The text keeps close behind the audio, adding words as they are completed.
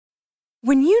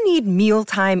When you need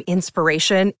mealtime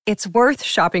inspiration, it's worth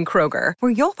shopping Kroger,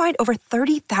 where you'll find over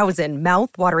 30,000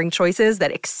 mouth-watering choices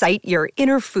that excite your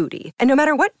inner foodie. And no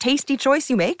matter what tasty choice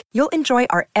you make, you'll enjoy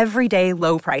our everyday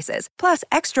low prices, plus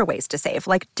extra ways to save,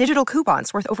 like digital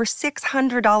coupons worth over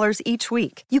 $600 each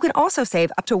week. You can also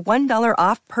save up to $1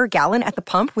 off per gallon at the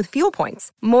pump with fuel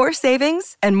points. More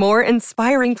savings and more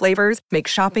inspiring flavors make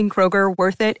shopping Kroger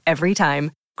worth it every time.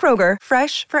 Kroger,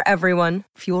 fresh for everyone.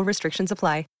 Fuel restrictions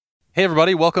apply. Hey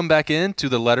everybody, welcome back in to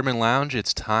the Letterman Lounge.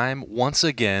 It's time once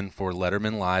again for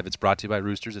Letterman Live. It's brought to you by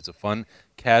Roosters. It's a fun,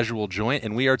 casual joint,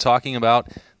 and we are talking about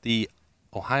the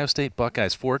Ohio State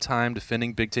Buckeyes, 4-time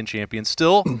defending Big Ten champions,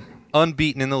 still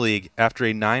unbeaten in the league after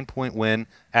a 9-point win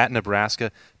at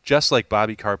Nebraska. Just like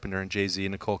Bobby Carpenter and Jay-Z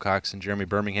and Nicole Cox and Jeremy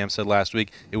Birmingham said last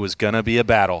week, it was going to be a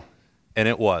battle, and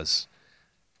it was.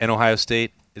 And Ohio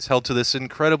State is held to this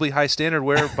incredibly high standard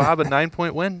where, Bob, a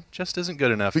 9-point win just isn't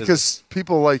good enough. Because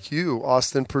people like you,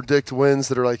 Austin, predict wins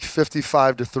that are like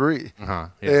 55-3. Yeah.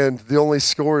 And the only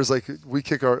score is like we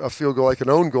kick a field goal, like an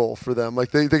own goal for them.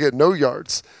 Like they get no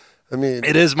yards. I mean,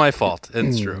 it is my fault.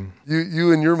 It's true.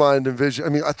 You in your mind envision. I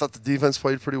mean, I thought the defense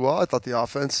played pretty well. I thought the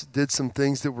offense did some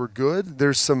things that were good.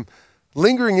 There's some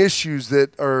lingering issues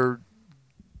that are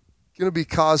going to be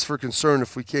cause for concern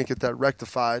if we can't get that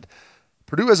rectified.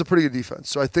 Purdue has a pretty good defense,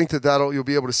 so I think that you'll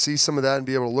be able to see some of that and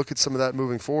be able to look at some of that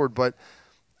moving forward. But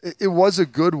it was a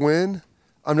good win.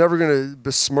 I'm never going to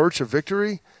besmirch a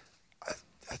victory.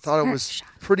 I thought it was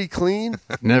pretty clean.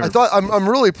 Never. I thought I'm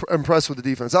really impressed with the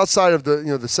defense. Outside of the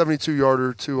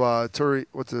 72-yarder to Toure,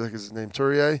 what the heck is his name?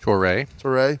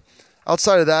 Toure.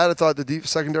 Outside of that, I thought the deep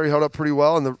secondary held up pretty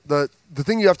well. And the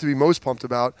thing you have to be most pumped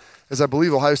about is I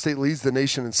believe Ohio State leads the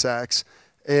nation in sacks.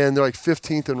 And they're like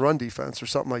 15th in run defense or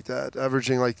something like that,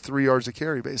 averaging like 3 yards a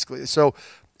carry basically. So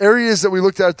areas that we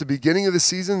looked at the beginning of the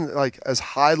season, like as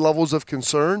high levels of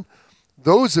concern,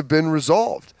 those have been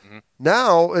resolved. Mm-hmm.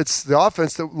 Now it's the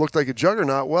offense that looked like a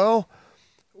juggernaut. Well,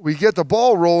 we get the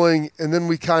ball rolling and then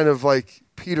we kind of like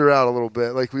peter out a little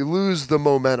bit. Like we lose the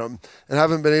momentum and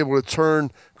haven't been able to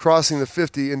turn crossing the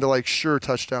 50 into like sure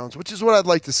touchdowns, which is what I'd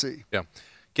like to see. Yeah.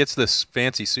 Gets this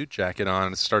fancy suit jacket on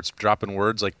and starts dropping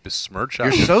words like besmirch.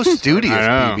 You're so studious,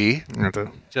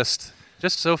 BB. Just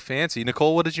so fancy.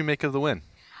 Nicole, what did you make of the win?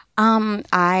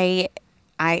 It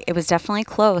was definitely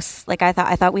close. Like I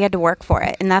thought we had to work for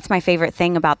it, and that's my favorite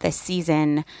thing about this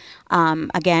season.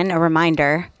 Again, a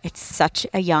reminder: it's such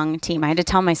a young team. I had to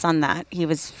tell my son that. He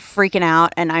was freaking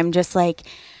out, and I'm just like,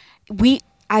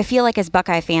 I feel like as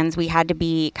Buckeye fans, we had to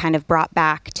be kind of brought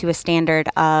back to a standard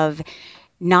of.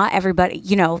 Not everybody,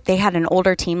 they had an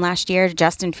older team last year.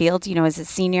 Justin Fields, is a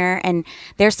senior, and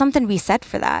there's something to be said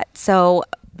for that. So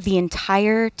the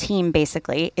entire team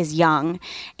basically is young,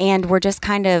 and we're just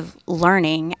kind of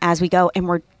learning as we go, and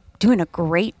we're doing a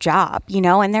great job,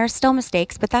 and there are still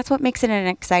mistakes, but that's what makes it an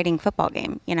exciting football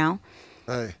game,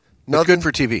 Hey, it's good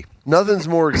for TV. Nothing's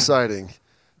more exciting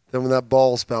than when that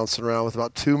ball's bouncing around with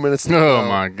about 2 minutes to go. Oh,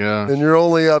 my God. And you're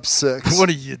only up 6. What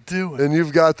are you doing? And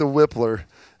you've got the Whippler.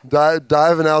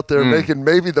 Diving out there, making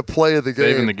maybe the play of the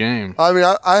game. Saving the game. I mean,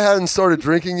 I hadn't started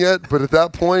drinking yet, but at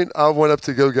that point, I went up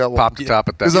to go get one. Pop the top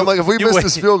at that. Because I'm like, if we miss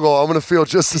this field goal, I'm going to feel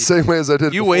just the same way as I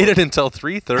did You before. waited until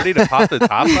 3:30 to pop the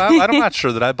top out? I'm not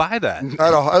sure that I buy that. It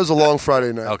was a long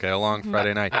Friday night. Okay, a long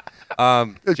Friday night.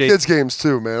 Kids games,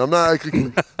 too, man. I'm not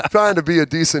trying to be a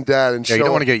decent dad and show. You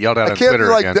don't want to get yelled at on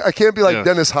Twitter again. I can't be like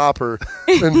Dennis Hopper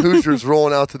and Hoosiers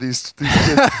rolling out to these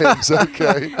kids' games,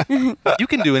 okay? You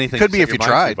can do anything. Could be if you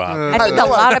tried. I think a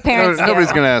lot of parents do.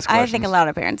 Nobody's going to ask questions. I think a lot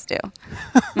of parents do.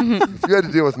 If you had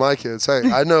to deal with my kids, hey,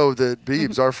 I know that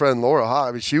Beebs, our friend Laura,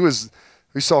 I mean,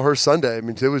 we saw her Sunday. I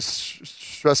mean, it was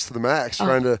stressed to the max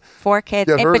trying to 4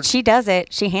 kids. get her. But she does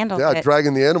it. She handles it. Yeah,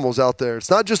 dragging the animals out there. It's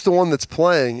not just the one that's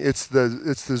playing. It's the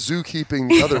zookeeping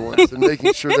the other ones and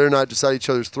making sure they're not just at each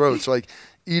other's throats. Like,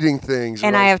 eating things.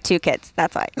 And I have 2 kids.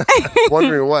 That's why.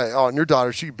 Wandering away. Oh, and your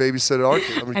daughter, she babysitted our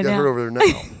kid. I'm going to get her over there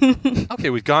now. Okay,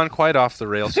 we've gone quite off the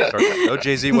rails to start. Oh,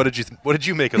 Jay-Z, what did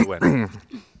you make of the win?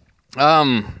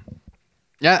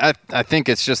 Yeah, I think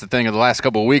it's just the thing of the last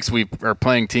couple of weeks we are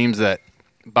playing teams that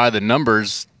by the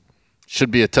numbers should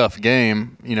be a tough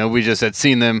game. We just had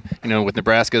seen them, with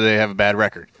Nebraska, they have a bad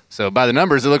record. So by the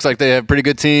numbers, it looks like they have a pretty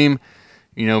good team.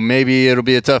 Maybe it'll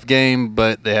be a tough game,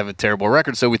 but they have a terrible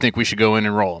record, so we think we should go in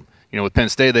and roll them. With Penn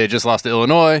State, they had just lost to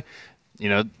Illinois.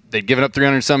 They'd given up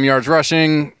 300-some yards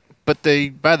rushing, but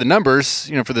by the numbers,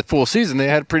 for the full season, they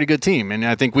had a pretty good team. And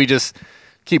I think we just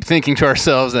keep thinking to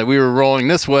ourselves that we were rolling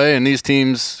this way and these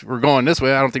teams were going this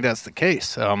way. I don't think that's the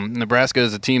case. Nebraska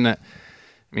is a team that,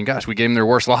 we gave them their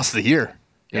worst loss of the year.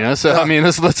 You know, so I mean,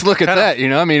 let's look at that. You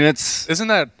know, I mean, isn't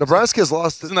that Nebraska's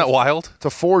lost? Isn't that wild? To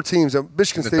 4 teams, and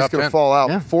Michigan State's going to fall out.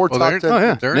 Yeah. 4 top 10. Oh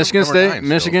yeah, Michigan State,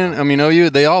 Michigan. I mean, OU,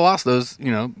 they all lost those.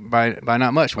 You know, by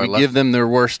not much. We give them their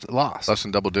worst loss, less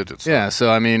than double digits. Yeah,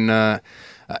 so I mean,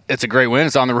 it's a great win.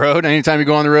 It's on the road. Anytime you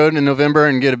go on the road in November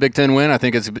and get a Big Ten win, I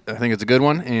think it's a good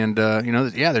one. And you know,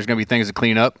 yeah, there's going to be things to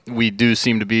clean up. We do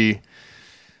seem to be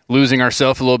losing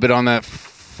ourselves a little bit on that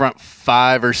front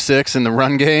 5 or 6 in the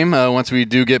run game. Once we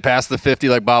do get past the 50,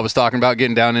 like Bob was talking about,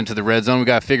 getting down into the red zone, we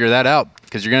got to figure that out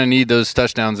because you're going to need those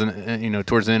touchdowns,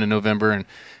 towards the end of November. And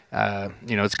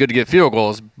it's good to get field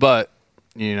goals, but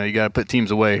you got to put teams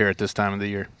away here at this time of the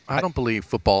year. I don't believe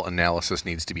football analysis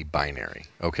needs to be binary.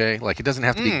 Okay, like it doesn't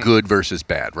have to be good versus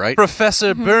bad, right?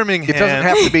 Professor Birmingham. It doesn't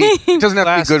have to be. It doesn't have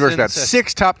to be good versus bad.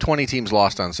 6 top 20 teams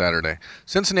lost on Saturday.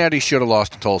 Cincinnati should have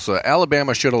lost to Tulsa.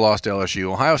 Alabama should have lost to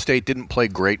LSU. Ohio State didn't play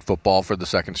great football for the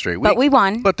second straight week, but we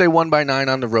won. But they won by 9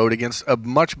 on the road against a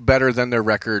much better than their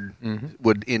record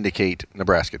would indicate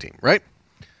Nebraska team, right?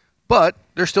 But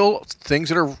there's still things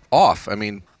that are off. I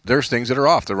mean, there's things that are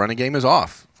off. The running game is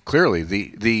off. Clearly,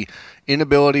 the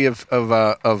inability of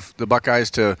the Buckeyes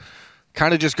to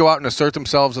kind of just go out and assert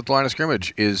themselves at the line of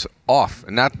scrimmage is off,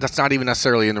 and that's not even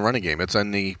necessarily in the running game. It's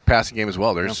in the passing game as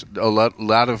well. There's a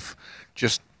lot of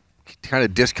just kind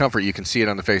of discomfort. You can see it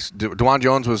on the face. DeJuan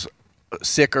Jones was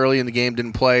sick early in the game,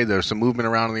 didn't play. There's some movement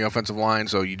around on the offensive line,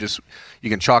 so you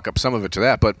can chalk up some of it to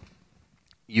that, but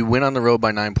you win on the road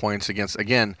by 9 points against,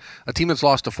 again, a team that's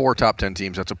lost to 4 top 10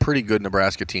 teams. That's a pretty good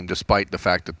Nebraska team, despite the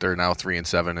fact that they're now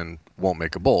 3-7 and won't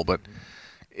make a bowl. But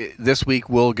this week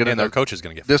we'll get their coach is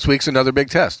going to get. This week's another big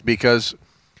test because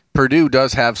Purdue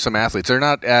does have some athletes. They're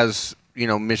not as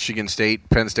Michigan State,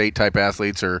 Penn State type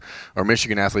athletes or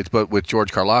Michigan athletes, but with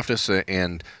George Karlaftis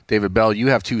and David Bell, you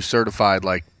have 2 certified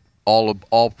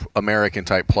all American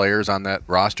type players on that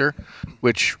roster,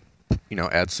 which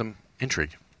adds some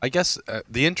intrigue. I guess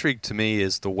the intrigue to me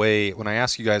is the way, when I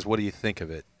ask you guys what do you think of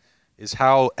it, is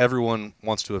how everyone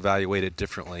wants to evaluate it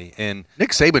differently. And Nick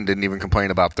Saban didn't even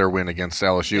complain about their win against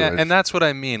LSU. Yeah, and that's what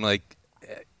I mean. Like,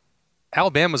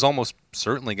 Alabama's almost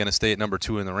certainly going to stay at number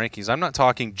 2 in the rankings. I'm not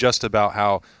talking just about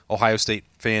how Ohio State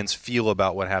fans feel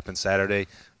about what happened Saturday,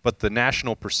 but the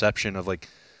national perception of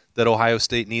that Ohio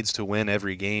State needs to win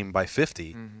every game by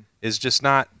 50 is just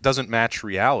doesn't match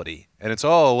reality. And it's,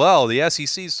 the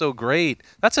SEC is so great.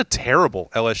 That's a terrible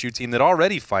LSU team that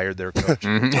already fired their coach.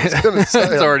 It's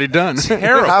already done.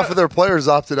 Terrible. Half of their players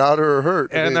opted out or are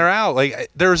hurt. And they're out.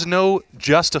 There's no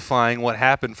justifying what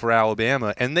happened for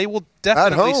Alabama, and they will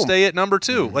definitely stay at number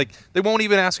 2. They won't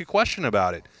even ask a question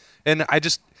about it. And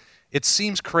it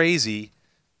seems crazy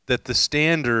that the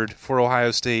standard for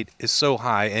Ohio State is so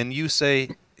high, and you say,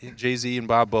 Jay-Z and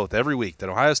Bob both, every week, that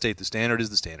Ohio State, the standard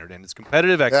is the standard, and it's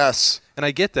competitive excellence. Yes. And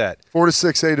I get that. 4 to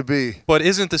 6, A to B. But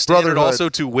isn't the standard also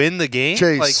to win the game?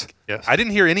 Chase. Yes. I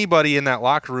didn't hear anybody in that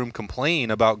locker room complain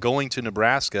about going to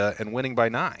Nebraska and winning by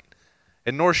 9,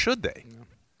 and nor should they.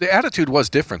 The attitude was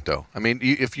different, though. I mean,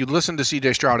 if you listen to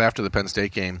C.J. Stroud after the Penn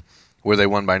State game, where they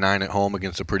won by 9 at home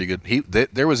against a pretty good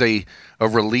there was a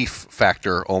relief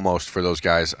factor almost for those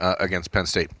guys against Penn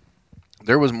State.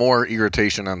 There was more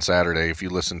irritation on Saturday if you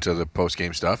listen to the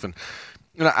post-game stuff. And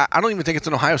I don't even think it's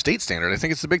an Ohio State standard. I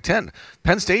think it's the Big Ten.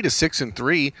 Penn State is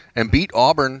 6-3 and beat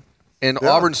Auburn, and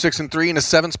Auburn's 6-3 and is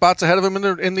 7 spots ahead of them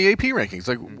in the AP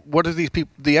rankings. What are these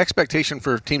people? The expectation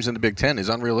for teams in the Big Ten is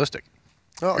unrealistic.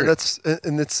 Oh, it's.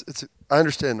 I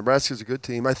understand Nebraska's a good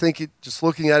team. I think just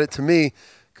looking at it, to me,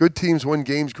 good teams win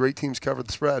games, great teams cover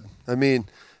the spread. I mean,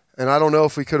 and I don't know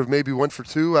if we could have maybe went for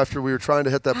 2 after we were trying to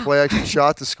hit that play-action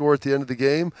shot to score at the end of the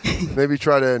game. Maybe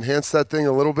try to enhance that thing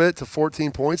a little bit to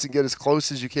 14 points and get as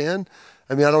close as you can.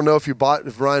 I mean, I don't know if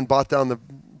Ryan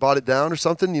bought it down or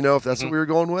something, if that's what we were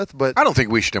going with. But I don't think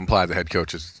we should imply the head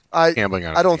coach is gambling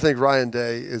on his I don't team. think Ryan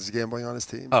Day is gambling on his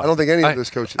team. I don't think any of those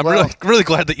coaches. I'm really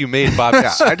glad that you made Bob.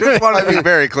 I just want to be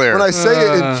very clear. When I say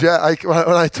it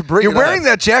in you're wearing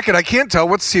that jacket, I can't tell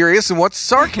what's serious and what's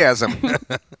sarcasm.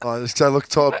 I look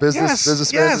tall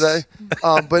businessman today.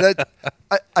 But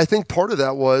I think part of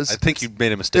that was. I think you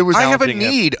made a mistake. I have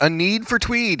a need for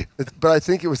Tweed. But I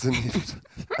think it was the need.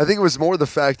 I think it was more the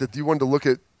fact that you wanted to look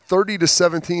at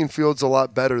 30-17 feels a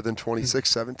lot better than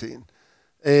 26-17,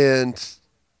 and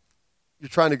you're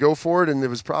trying to go for it, and it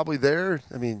was probably there.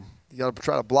 I mean, you got to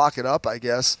try to block it up, I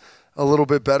guess, a little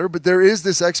bit better. But there is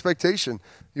this expectation.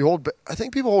 I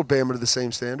think people hold Bama to the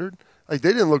same standard. They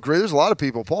didn't look great. There's a lot of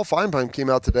people. Paul Feinheim came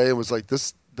out today and was like,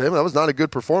 "This Bama, that was not a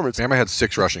good performance." Bama had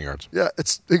 6 rushing yards. Yeah,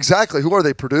 it's exactly. Who are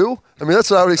they? Purdue? I mean,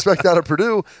 that's what I would expect out of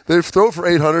Purdue. They throw for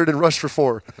 800 and rush for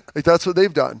 4. That's what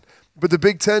they've done. But the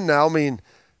Big Ten now, I mean,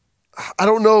 I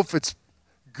don't know if it's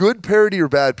good parity or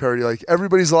bad parity. Like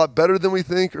everybody's a lot better than we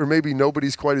think, or maybe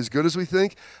nobody's quite as good as we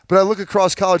think. But I look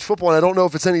across college football, and I don't know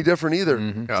if it's any different either.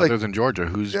 Yeah, other than Georgia,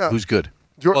 who's good?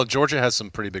 Well, Georgia has some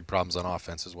pretty big problems on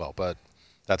offense as well, but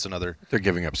that's another. They're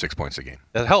giving up 6 points a game.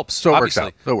 That helps. So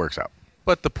obviously. it works out.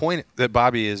 But the point that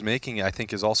Bobby is making, I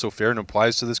think, is also fair and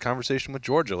applies to this conversation with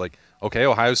Georgia. Like, okay,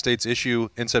 Ohio State's issue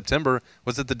in September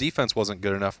was that the defense wasn't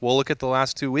good enough. Well, look at the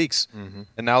last 2 weeks,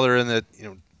 and now they're in the.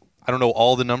 I don't know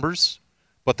all the numbers,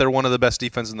 but they're one of the best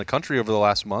defenses in the country over the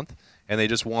last month, and they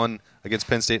just won against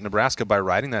Penn State and Nebraska by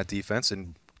riding that defense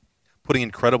and putting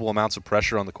incredible amounts of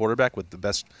pressure on the quarterback with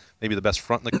maybe the best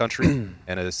front in the country,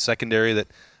 and a secondary that.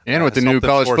 And with the new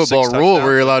college football rule,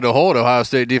 where you're allowed to hold Ohio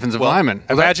State defensive linemen.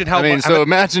 Imagine how many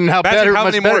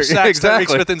more sacks Tyreek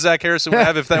Smith and Zach Harrison would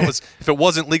have if it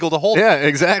wasn't legal to hold. Yeah,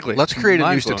 exactly. Let's create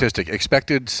a new statistic: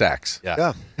 expected sacks.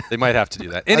 Yeah, they might have to do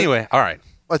that. Anyway, all right.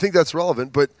 I think that's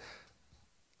relevant, but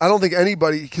I don't think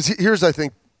anybody. Because here's, I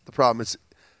think, the problem is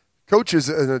coaches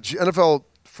and an NFL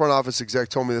front office exec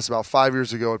told me this about 5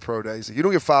 years ago at Pro Day. He said, you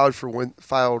don't get fired for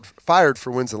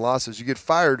wins and losses. You get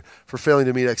fired for failing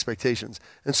to meet expectations.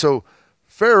 And so,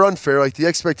 fair or unfair, like the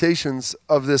expectations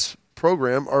of this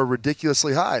program are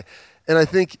ridiculously high. And I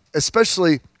think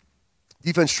especially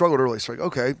defense struggled early. So like,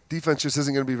 okay, defense just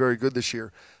isn't going to be very good this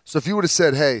year. So if you would have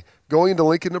said, hey, going into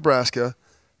Lincoln, Nebraska,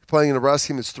 playing a Nebraska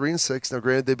team that's 3-6. Now,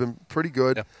 granted, they've been pretty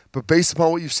good, but based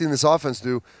upon what you've seen this offense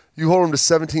do, you hold them to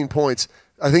 17 points.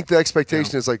 I think the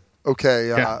expectation is like,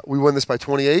 okay, we win this by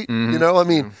 28. You know, I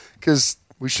mean, because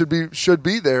we should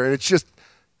be there, and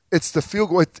it's the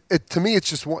field goal. To me, it's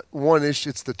just one issue.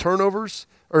 It's the turnovers,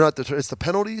 or not it's the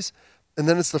penalties, and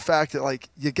then it's the fact that like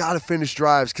you got to finish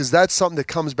drives because that's something that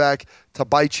comes back to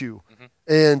bite you.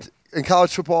 And in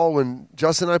college football, when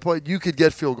Justin and I played, you could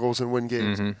get field goals and win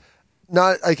games.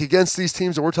 Not like against these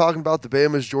teams that we're talking about, the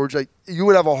Bamas, Georgia. Like, you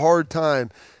would have a hard time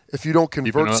if you don't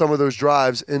convert some of those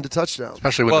drives into touchdowns.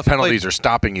 Especially when the penalties are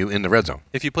stopping you in the red zone.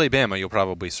 If you play Bama, you'll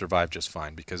probably survive just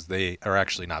fine because they are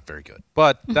actually not very good.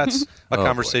 But that's a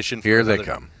conversation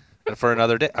for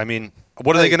another day. I mean,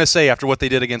 what are they going to say after what they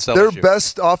did against LSU? Their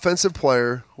best offensive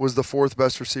player was the fourth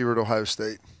best receiver at Ohio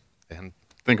State. And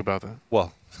think about that.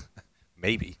 Well,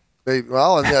 maybe.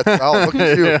 Well, and I'll look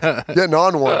at you getting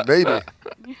on one, maybe.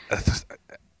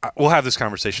 We'll have this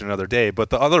conversation another day, but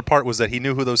the other part was that he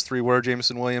knew who those three were,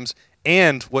 Jameson Williams,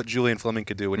 and what Julian Fleming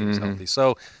could do when he was healthy.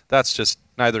 So that's just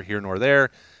neither here nor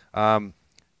there.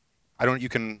 You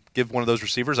can give one of those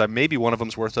receivers. Maybe one of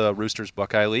them's worth a Roosters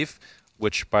Buckeye leaf,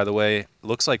 which, by the way,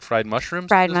 looks like fried mushrooms.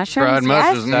 Fried mushrooms,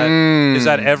 yes. Is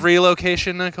that every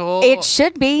location, Nicole? It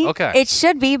should be. Okay. It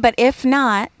should be, but if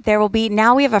not, there will be.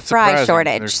 Now we have a fry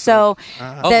shortage. So,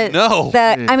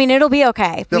 I mean, it'll be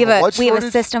okay. We have a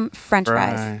system, French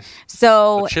fries.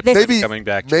 So coming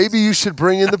back. Maybe you should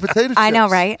bring in the potato chips. I know,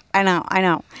 right? I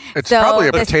know. It's probably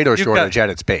a potato shortage at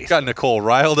its base. Got Nicole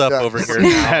riled up over here.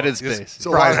 At its base.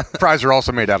 So fries are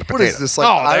also made out of potatoes. What is this,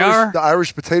 like the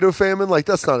Irish potato famine? Like,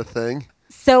 that's not a thing.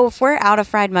 So if we're out of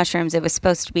fried mushrooms, it was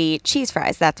supposed to be cheese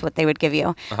fries. That's what they would give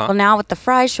you. Well, now with the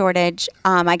fry shortage,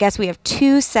 I guess we have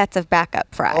 2 sets of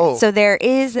backup fries. So there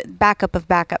is backup of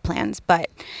backup plans, but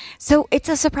so it's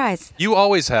a surprise. You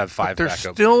always have 5 There's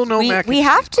backup. Still no mac and cheese. We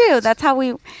have to. That's how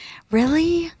we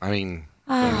really. I mean,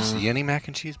 do you see any mac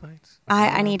and cheese bites?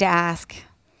 I need to ask.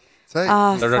 Say.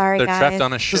 Oh, sorry, they're guys. trapped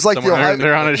on a ship. Just like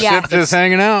They're on a ship just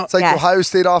hanging out. It's like the Ohio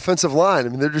State offensive line. I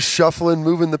mean, they're just shuffling,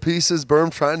 moving the pieces,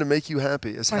 trying to make you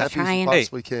happy, as happy as you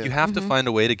possibly can. You have to find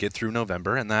a way to get through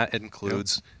November, and that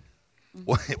includes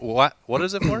what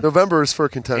is it for? November is for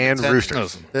contenders. And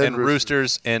Roosters. And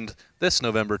Roosters. And this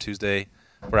November Tuesday,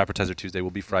 or Appetizer Tuesday,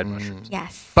 will be fried mushrooms.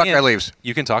 Yes. Buckeye leaves.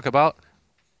 You can talk about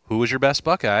who was your best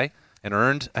Buckeye and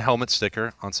earned a helmet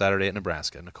sticker on Saturday at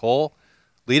Nebraska. Nicole,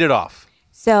 lead it off.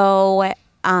 So,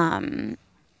 and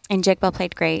Jake Bell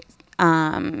played great.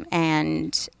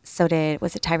 And so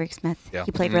was it Tyreek Smith? Yeah.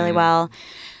 He played really well.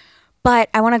 But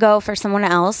I want to go for someone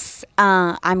else.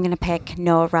 I'm going to pick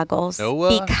Noah Ruggles.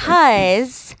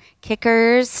 Because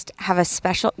kickers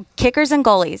and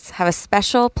goalies have a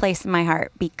special place in my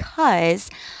heart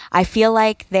because I feel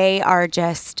like they are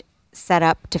just set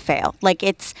up to fail. Like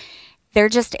they're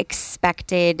just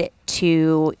expected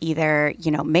to either,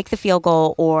 make the field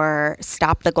goal or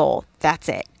stop the goal. That's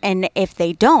it. And if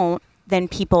they don't, then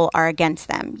people are against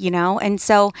them, And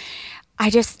so I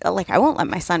just I won't let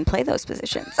my son play those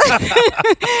positions.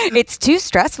 It's too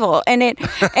stressful, and it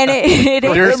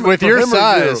with your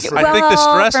size. I think the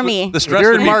stress for me. The stress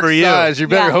would be for you. Size, you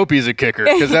better hope he's a kicker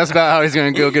because that's about how he's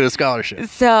going to go get a scholarship.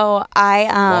 So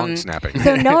Long snapping.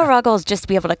 So Noah Ruggles just to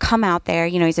be able to come out there,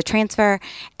 he's a transfer,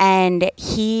 and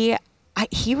he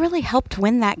he really helped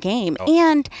win that game.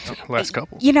 And last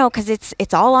couple, because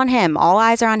it's all on him. All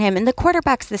eyes are on him. And the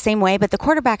quarterback's the same way, but the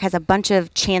quarterback has a bunch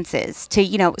of chances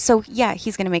to, so yeah,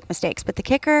 he's going to make mistakes. But the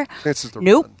kicker,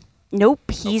 nope.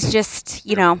 He's just,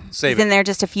 he's in there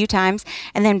just a few times.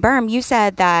 And then Berm, you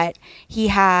said that he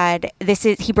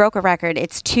broke a record.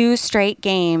 It's 2 straight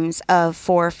games of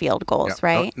 4 field goals,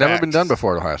 right? Never been done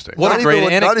before at Ohio State. What a great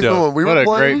anecdote. What a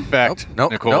great fact,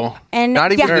 Nicole. Nope. And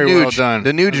not even very well done.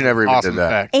 The Nuge never even Awesome did that.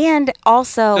 fact. And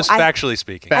also, Just factually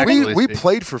speaking. We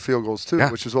played for field goals too,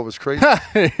 which is what was crazy.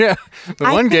 Yeah. The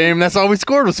one game, that's all we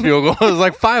scored was field goals. It was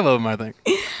like 5 of them, I think.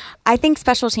 I think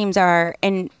special teams are,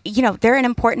 and they're an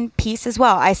important piece as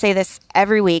well. I say this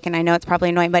every week, and I know it's probably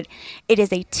annoying, but it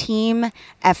is a team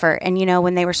effort. And,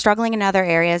 when they were struggling in other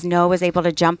areas, Noah was able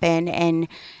to jump in and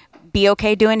be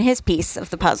okay doing his piece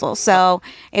of the puzzle. So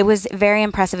it was very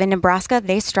impressive. In Nebraska,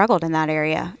 they struggled in that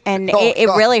area, and it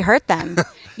really hurt them,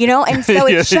 and so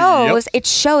it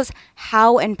shows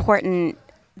how important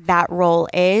that role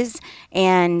is.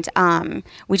 And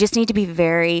we just need to be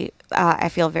very I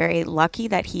feel very lucky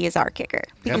that he is our kicker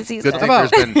because he's good.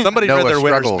 There's been somebody read their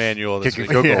winner's manual this week.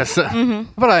 Yes.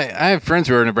 But I have friends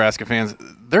who are Nebraska fans.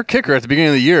 Their kicker at the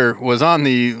beginning of the year was on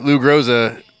the Lou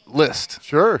Groza list.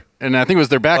 Sure. And I think it was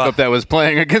their backup that was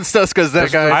playing against us because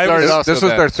that guy started off. This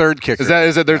was their third kicker.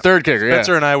 Is it their third kicker?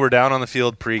 Spencer and I were down on the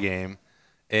field pregame,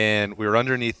 and we were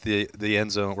underneath the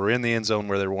end zone. We're in the end zone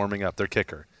where they're warming up their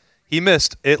kicker. He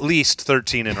missed at least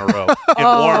 13 in a row in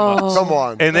warm-ups. Come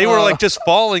on. And they were just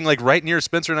falling right near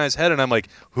Spencer and I's head, and I'm like,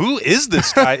 who is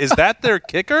this guy? Is that their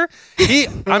kicker?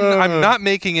 I'm not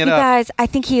making it up. You guys, I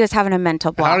think he was having a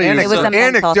mental block. It was a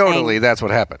mental anecdotally, thing. that's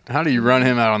what happened. How do you run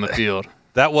him out on the field?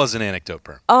 That was an anecdote,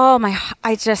 Per. Oh,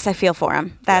 I feel for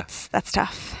him. That's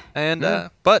tough. And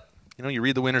but you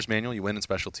read the winner's manual, you win in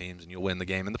special teams, and you'll win the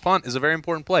game. And the punt is a very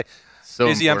important play. So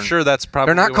Casey, I'm sure that's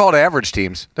probably... They're not called average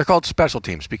teams. They're called special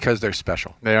teams because they're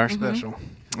special. They are special.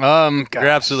 You're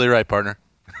absolutely right, partner.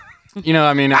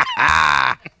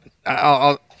 I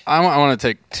want to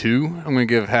take 2. I'm going to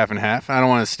give half and half. I don't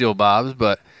want to steal Bob's,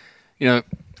 but, I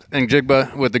think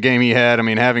Jigba, with the game he had,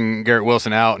 having Garrett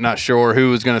Wilson out, not sure who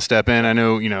was going to step in. I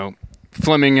know,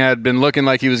 Fleming had been looking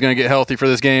like he was going to get healthy for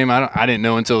this game. I didn't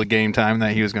know until the game time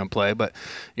that he was going to play, but,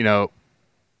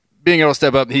 being able to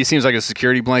step up, he seems like a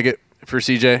security blanket for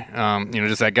CJ.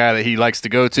 Just that guy that he likes to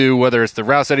go to, whether it's the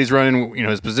routes that he's running,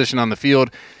 his position on the field.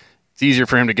 It's easier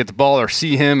for him to get the ball or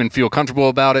see him and feel comfortable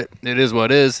about it. It is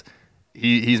what it is.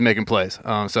 He's making plays.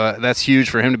 So that's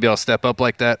huge for him to be able to step up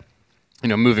like that.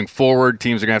 Moving forward,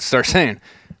 teams are going to have to start saying,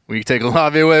 we take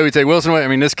Olave away, we take Wilson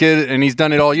away. This kid, and he's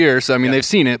done it all year, so, they've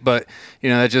seen it. But,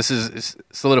 that just is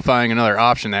solidifying another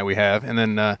option that we have. And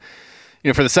then,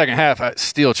 for the second half,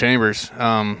 Steele Chambers,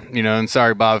 and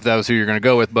sorry, Bob, if that was who you're going to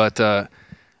go with, but,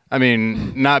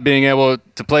 not being able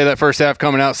to play that first half,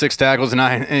 coming out 6 tackles, and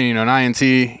an INT,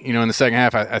 in the second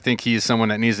half, I think he's someone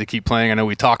that needs to keep playing. I know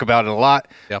we talk about it a lot,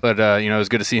 but, it was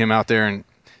good to see him out there and,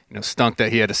 stunk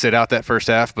that he had to sit out that first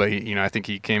half, but, I think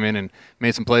he came in and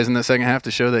made some plays in the second half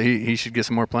to show that he should get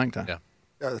some more playing time. Yeah.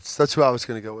 Yeah, that's who I was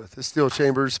going to go with. It's Steele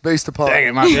Chambers, based upon. Dang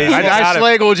it, my bad. I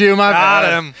slaggled you, my bad.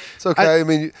 Got him. It's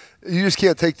okay. You just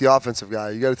can't take the offensive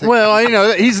guy. You got to take.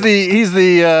 Well, he's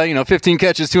the 15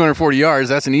 catches, 240 yards.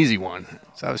 That's an easy one.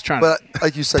 So I was trying to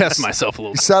like you said, test myself a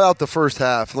little He bit. sat out the first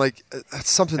half. That's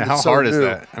something that's how so hard new. is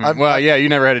that? You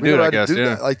never had to do it, I guess.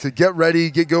 Yeah. Like to get ready,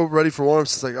 go ready for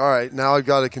warm-ups. It's like, all right, now I've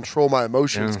got to control my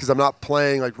emotions because I'm not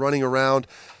playing, running around.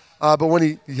 But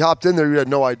when he hopped in there, you had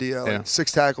no idea.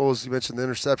 6 tackles, you mentioned the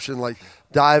interception,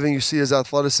 diving, you see his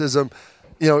athleticism.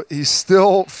 He's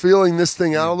still feeling this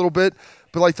thing out a little bit.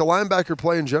 But the linebacker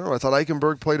play in general, I thought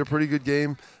Eichenberg played a pretty good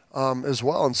game as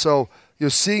well. And so,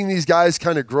 seeing these guys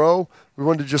kind of grow, we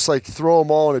wanted to just throw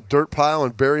them all in a dirt pile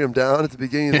and bury them down at the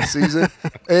beginning of the season.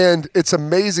 And it's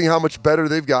amazing how much better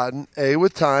they've gotten, A,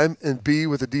 with time, and B,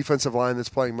 with a defensive line that's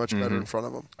playing much better in front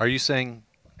of them. Are you saying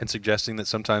and suggesting that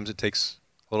sometimes it takes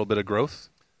a little bit of growth?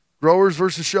 Growers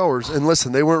versus showers. And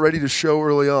listen, they weren't ready to show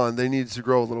early on. They needed to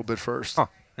grow a little bit first. Huh.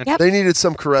 Yep. They needed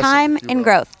some caressing. Time and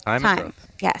growth. Time and growth.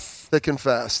 Yes. Thick and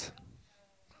fast.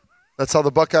 That's how the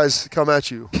Buckeyes come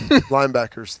at you,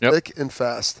 linebackers. Yep. Thick and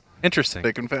fast. Interesting.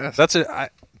 Thick and fast. That's it. I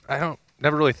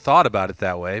never really thought about it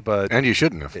that way, but And you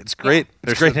shouldn't have. it's great.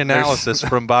 It's great analysis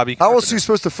from Bobby. How else are Carpenter. you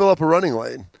supposed to fill up a running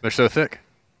lane? They're so thick.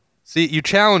 See, you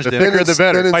challenged The him thicker the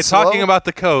better. Spin by it slow? talking about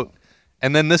the coat,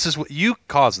 and then this is what you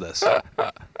caused this.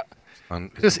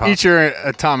 Just eat your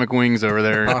atomic wings over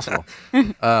there. Possible.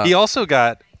 He also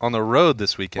got on the road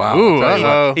this weekend. Wow. Ooh,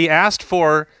 uh-oh. He asked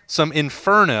for some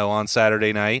Inferno on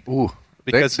Saturday night. Ooh.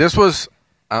 Because This was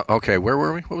okay. Where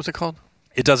were we? What was it called?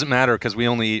 It doesn't matter because we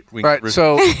only eat. Right.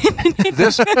 So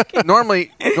this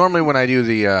normally when I do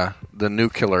the new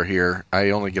killer here,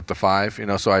 I only get the 5.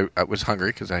 So I was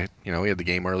hungry because we had the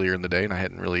game earlier in the day and I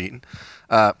hadn't really eaten.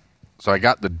 So I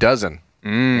got the dozen,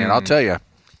 and I'll tell you,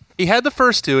 he had the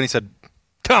first 2 and he said,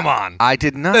 "Come on, I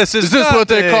did not. This is what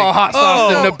they call hot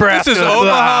sauce in Nebraska? This is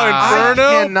Omaha Inferno.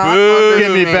 I cannot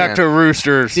Get me back to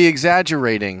Roosters. the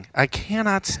exaggerating. I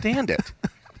cannot stand it.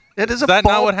 It is a that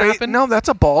bald not what face. happened? No, that's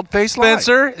a bald-faced lie.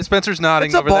 Spencer's nodding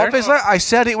It's a over there. bald-faced lie. I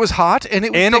said it was hot and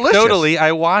it was delicious. Anecdotally,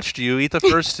 I watched you eat the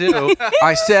first 2.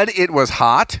 I said it was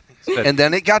hot, and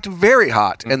then it got very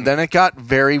hot, and then it got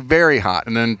very, very hot.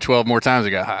 And then 12 more times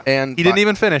it got hot. And He didn't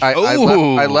even finish.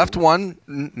 I left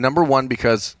number one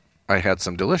because I had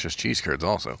some delicious cheese curds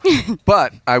also.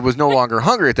 But I was no longer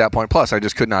hungry at that point. Plus, I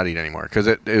just could not eat anymore because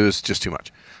it was just too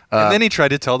much. And then he tried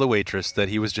to tell the waitress that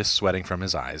he was just sweating from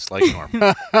his eyes, like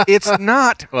normal. It's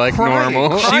not Like crying.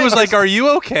 normal. She was like, "Are you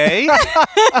okay?"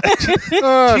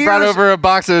 I brought over a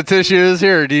box of tissues.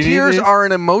 Here, do you need Tears these? are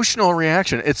an emotional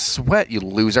reaction. It's sweat, you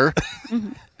loser.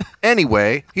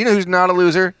 Anyway, you know who's not a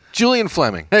loser? Julian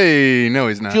Fleming. Hey, no,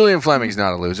 he's not. Julian Fleming's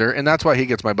not a loser, and that's why he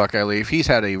gets my Buckeye leave. He's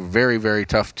had a very, very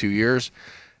tough 2 years.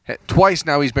 Twice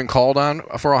now he's been called on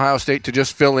for Ohio State to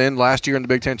just fill in. Last year in the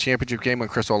Big Ten championship game when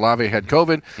Chris Olave had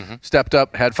COVID, stepped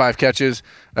up, had 5 catches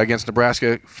against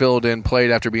Nebraska, filled in,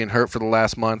 played after being hurt for the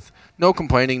last month. No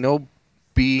complaining, no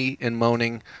bee and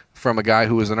moaning from a guy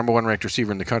who was the number 1 ranked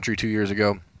receiver in the country 2 years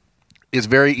ago. It's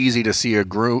very easy to see a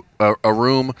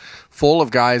room full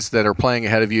of guys that are playing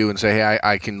ahead of you and say, hey,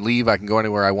 I can leave, I can go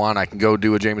anywhere I want, I can go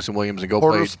do a Jamison Williams and go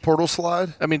play. Portal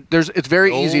slide? I mean, it's very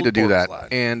Old easy to do that. slide.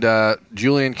 And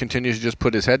Julian continues to just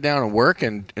put his head down and work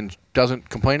and doesn't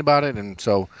complain about it. And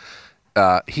so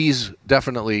he's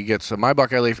definitely gets my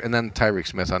Buckeye leaf, and then Tyreek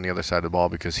Smith on the other side of the ball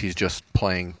because he's just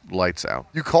playing lights out.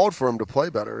 You called for him to play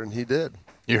better, and he did.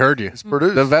 You heard you. He's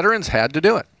produced. The veterans had to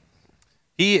do it.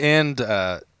 He and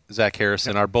Zach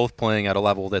Harrison are both playing at a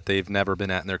level that they've never been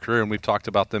at in their career, and we've talked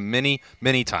about them many,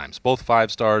 many times. Both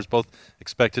 5 stars, both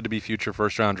expected to be future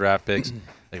first-round draft picks.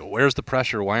 Where's the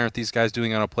pressure? Why aren't these guys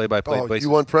doing it on a play-by-play basis? You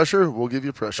want pressure? We'll give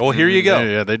you pressure. Well, here you go.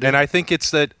 Yeah, they do. And I think it's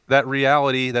that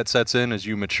reality that sets in as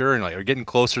you mature and are getting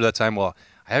closer to that time. Well,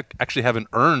 I actually haven't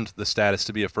earned the status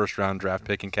to be a first-round draft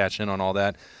pick and catch in on all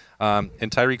that. And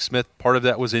Tyreek Smith, part of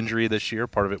that was injury this year.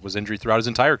 Part of it was injury throughout his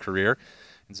entire career.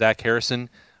 And Zach Harrison,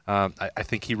 I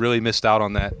think he really missed out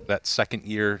on that second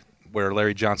year where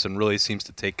Larry Johnson really seems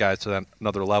to take guys to that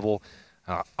another level.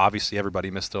 Obviously,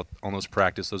 everybody missed out on those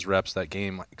practice, those reps, that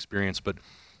game experience. But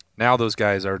now those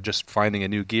guys are just finding a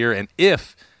new gear. And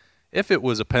if it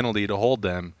was a penalty to hold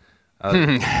them,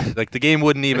 like the game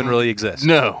wouldn't even really exist.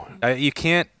 No.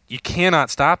 You cannot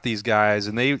stop these guys,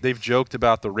 and they've joked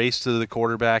about the race to the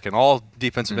quarterback, and all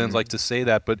defensive ends like to say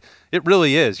that, but it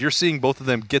really is. You're seeing both of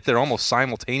them get there almost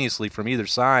simultaneously from either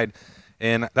side,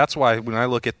 and that's why when I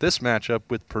look at this matchup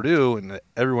with Purdue and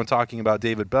everyone talking about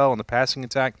David Bell and the passing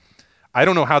attack, I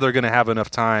don't know how they're going to have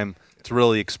enough time to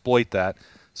really exploit that.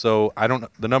 So I don't.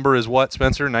 The number is what,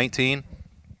 Spencer? 19?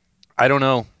 I don't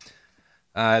know.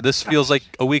 This feels like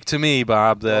a week to me,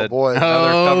 Bob, that boy.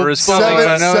 another cover is coming.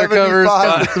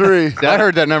 75-3. I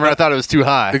heard that number. I thought it was too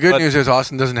high. The good news is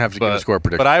Austin doesn't have to give a score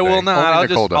prediction. But I will today. not. Only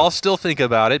Nicole does. I'll still think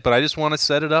about it, but I just want to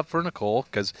set it up for Nicole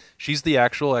because she's the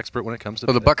actual expert when it comes to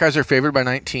So the Buckeyes are favored by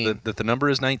 19. the number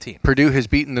is 19. Purdue has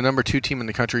beaten the number 2 team in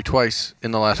the country twice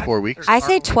in the last 4 weeks. I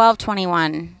say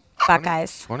 12-21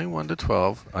 Buckeyes.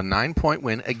 21-12, a 9-point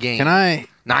win a game. Can I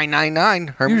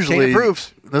 999. Herman usually Cain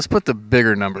approves. let's put the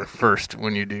bigger number first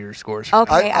when you do your scores.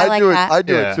 Okay, I like do that. it. I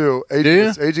do Yeah. it too. Do you?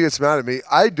 AJ gets mad at me.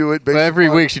 I do it. But every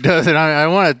week she does it. I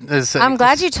want to say. I'm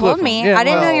glad you told me. I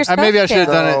didn't know you're supposed Maybe I should have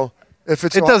to. done it. No, if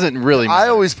it's It doesn't really I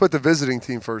matter. always put the visiting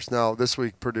team first. Now this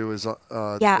week Purdue is.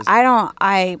 Yeah, I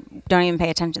don't even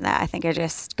pay attention to that. I think I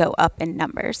just go up in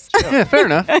numbers. Yeah, fair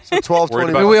enough. So 12, Worried 21.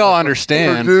 about I mean, we all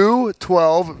understand. Purdue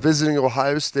 12 visiting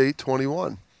Ohio State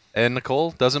 21. And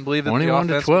Nicole doesn't believe that the 21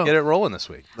 to offense 12. will get it rolling this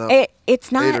week. No.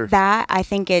 It's not Later. that. I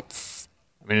think it's.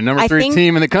 I mean, the number I 3 think-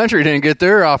 team in the country didn't get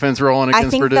their offense rolling against I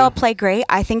think Purdue. they'll play great.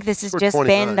 I think this has We're just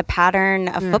 29. been the pattern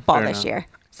of football fair this enough. year.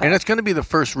 So. And it's going to be the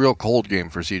first real cold game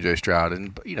for C.J. Stroud.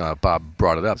 And, Bob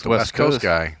brought it up. The West Coast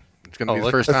guy. It's going to be the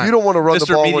look. first If time. you don't want to run the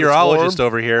Mr. ball when it's Meteorologist warm,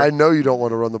 over here. I know you don't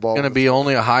want to run the ball. It's going to when be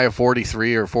only a high of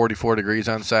 43 or 44 degrees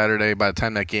on Saturday. By the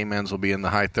time that game ends, we'll be in the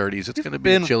high 30s. It's going to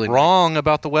be Been a chilly night. wrong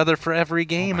about the weather for every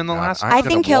game in the God, last. I'm I gonna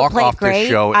think he'll walk play off this great.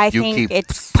 show and I you think keep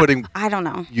it's. putting I don't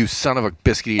know. you son of a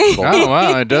biscuit eating bull. Oh,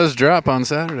 wow. It does drop on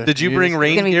Saturday. Did you bring gonna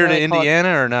rain be here to really cold.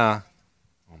 Indiana or nah?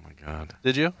 Oh my God.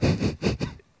 Did you?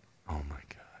 Oh my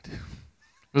God. It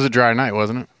was a dry night,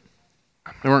 wasn't it?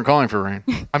 They weren't calling for rain.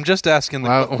 I'm just asking.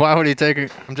 Why would he take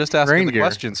it? I'm just asking rain the gear?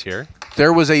 questions here.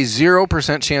 There was a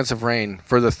 0% chance of rain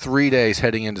for the 3 days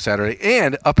heading into Saturday,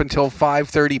 and up until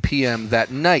 5:30 p.m. that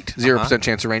night, 0%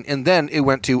 chance of rain, and then it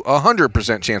went to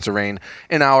 100% chance of rain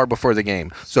an hour before the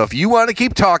game. So if you want to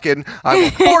keep talking, I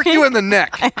will fork you in the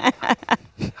neck.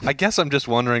 I guess I'm just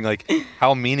wondering, like,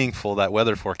 how meaningful that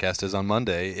weather forecast is on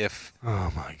Monday. If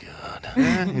Oh my God,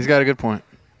 Yeah, he's got a good point.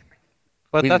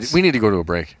 but we need to go to a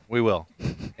break. we will.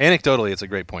 Anecdotally, it's a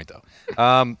great point, though.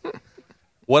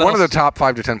 What One else? of the top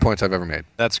 5 to 10 points I've ever made.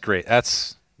 That's great.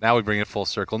 Now we bring it full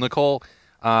circle. Nicole,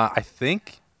 I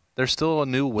think there's still a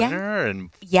new winner,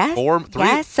 and Yes.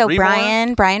 Yes. So three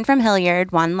more? Brian from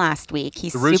Hilliard won last week.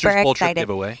 He's The Roosters super Bowl Trip excited.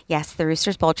 giveaway. Yes, the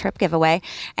Roosters Bowl Trip giveaway.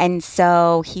 And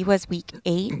so he was week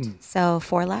 8. So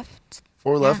 4 left.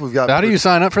 4 left. We've got. How do you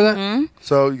sign up for that?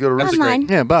 So you go to That's Online.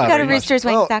 Yeah, Bob. You go to Very much.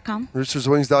 roosterswings.com.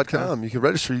 roosterswings.com. You can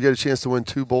register. You get a chance to win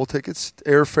 2 bowl tickets,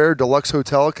 airfare, deluxe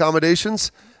hotel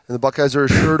accommodations, and the Buckeyes are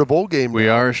assured a bowl game. We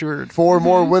now. are assured. 4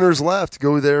 more winners left.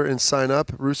 Go there and sign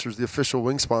up. Roosters, the official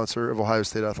wing sponsor of Ohio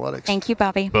State Athletics. Thank you,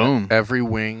 Bobby. Boom. Every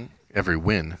win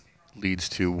leads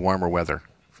to warmer weather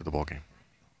for the bowl game.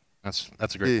 That's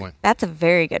a great point. That's a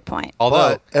very good point.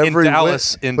 Although But every in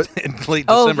Dallas win- in late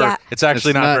Oh, December, yeah. it's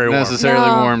actually It's not very warm. necessarily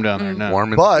No. warm down there. No.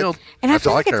 Warm in But- the field. And I That's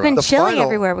feel all like care it's been about. chilly final-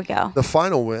 everywhere we go. The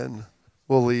final win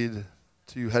will lead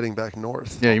to you heading back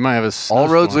north. Yeah, you might have a All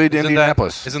roads lead to Isn't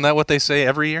Indianapolis. Isn't that what they say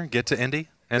every year? Get to Indy,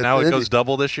 and Get now to it Indy. goes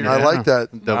double this year. I like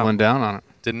that. Doubling down on it.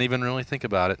 Didn't even really think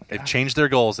about it. They've changed their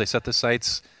goals. They set the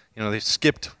sights. They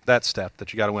skipped that step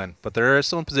that you got to win. But they're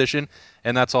still in position,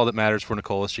 and that's all that matters for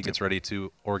Nicole as she gets ready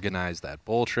to organize that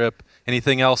bowl trip.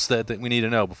 Anything else that we need to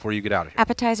know before you get out of here?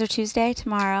 Appetizer Tuesday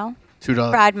tomorrow.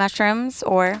 $2. Fried mushrooms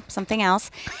or something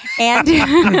else. And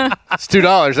It's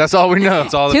 $2. That's all we know.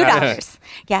 That's all that matters. $2.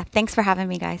 Yeah, thanks for having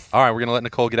me, guys. All right, we're going to let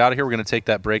Nicole get out of here. We're going to take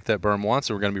that break that Berm wants,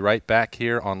 so we're going to be right back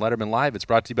here on Letterman Live. It's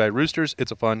brought to you by Roosters.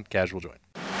 It's a fun, casual joint.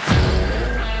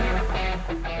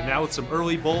 And now with some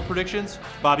early bowl predictions,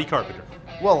 Bobby Carpenter.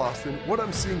 Well, Austin, what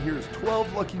I'm seeing here is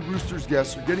 12 lucky Roosters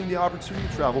guests are getting the opportunity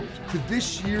to travel to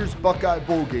this year's Buckeye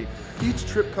Bowl game. Each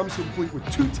trip comes complete with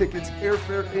 2 tickets,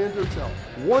 airfare, and hotel.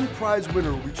 1 prize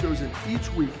winner will be chosen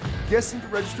each week. Guessing to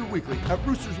register weekly at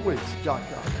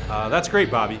roosterswings.com. That's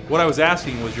great, Bobby. What I was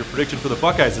asking was your prediction for the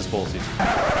Buckeyes this bowl season.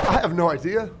 I have no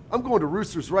idea. I'm going to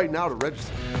Roosters right now to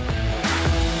register.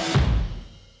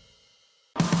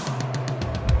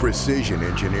 Precision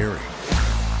engineering,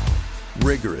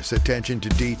 rigorous attention to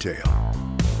detail.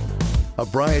 A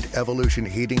Bryant Evolution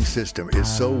heating system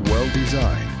is so well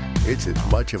designed, it's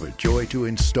as much of a joy to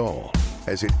install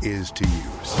as it is to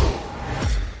use.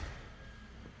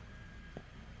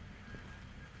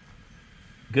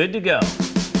 Good to go.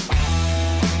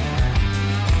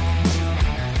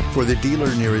 For the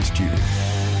dealer nearest you,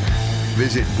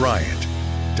 visit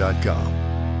Bryant.com.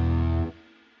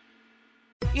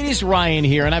 It is Ryan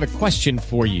here, and I have a question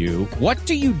for you. What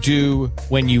do you do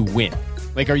when you win?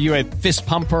 Like, are you a fist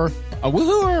pumper, a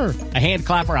woohooer, a hand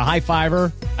clapper, a high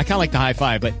fiver? I kind of like the high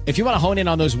five, but if you want to hone in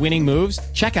on those winning moves,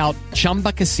 check out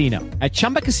Chumba Casino. At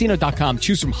ChumbaCasino.com,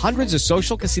 choose from hundreds of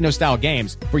social casino-style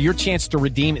games for your chance to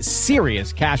redeem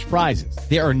serious cash prizes.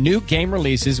 There are new game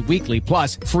releases weekly,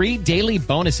 plus free daily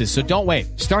bonuses, so don't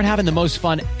wait. Start having the most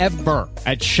fun ever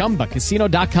at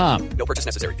ChumbaCasino.com. No purchase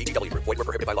necessary. VGW Group. Void where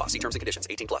prohibited by law. See terms and conditions.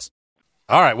 18+.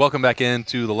 All right, welcome back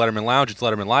into the Letterman Lounge. It's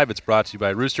Letterman Live. It's brought to you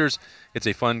by Roosters. It's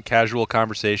a fun, casual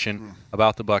conversation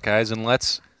about the Buckeyes, and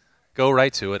let's go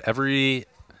right to it.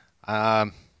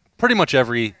 Pretty much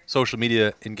every social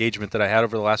media engagement that I had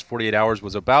over the last 48 hours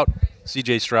was about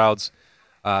C.J. Stroud's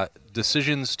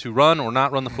decisions to run or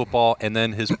not run the football, and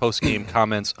then his post-game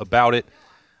comments about it.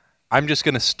 I'm just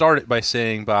going to start it by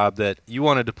saying, Bob, that you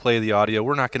wanted to play the audio.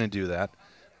 We're not going to do that.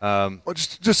 Well,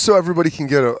 just so everybody can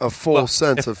get a full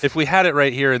sense of. If we had it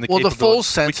right here in the Well, the capability- full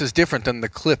sense is different than the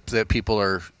clip that people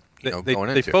are going they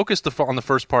into. focused on the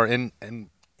first part, and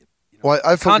Well,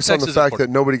 I focus on context the is fact important. that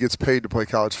nobody gets paid to play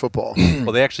college football.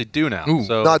 well, they actually do now.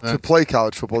 So Not to play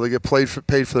college football. They get paid for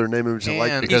their name, image, and And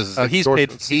likeness. because he's paid.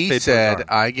 endorsements. He's He paid for said, his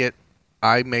arm.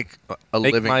 I make a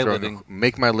Make living my throwing living.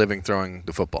 make my living throwing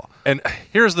the football. And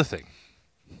here's the thing.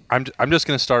 I'm just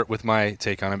going to start with my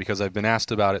take on it because I've been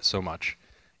asked about it so much.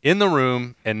 In the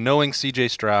room and knowing C.J.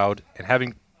 Stroud and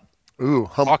having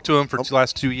talked to him for the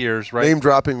last 2 years, right? Name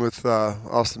dropping with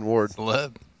Austin Ward.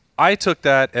 I took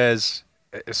that as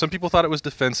some people thought it was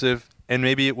defensive, and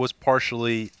maybe it was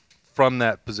partially from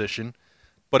that position,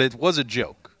 but it was a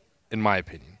joke, in my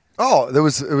opinion. Oh, it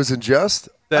was in jest.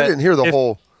 I That didn't hear the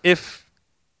whole.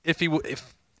 If he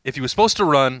was supposed to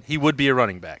run, he would be a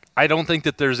running back. I don't think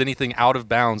that there's anything out of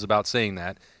bounds about saying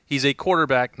that. He's a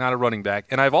quarterback, not a running back.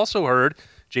 And I've also heard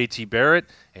J.T. Barrett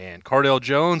and Cardale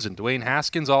Jones and Dwayne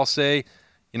Haskins all say,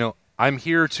 I'm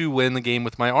here to win the game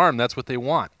with my arm. That's what they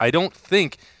want. I don't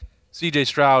think C.J.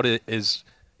 Stroud is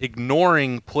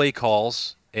ignoring play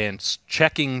calls and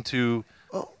checking to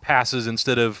passes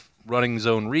instead of running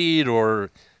zone read or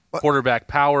quarterback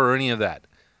power or any of that.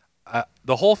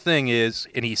 The whole thing is,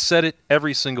 and he said it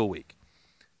every single week,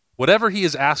 whatever he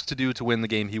is asked to do to win the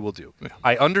game, he will do. Yeah.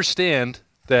 I understand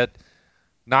that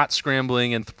not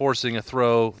scrambling and forcing a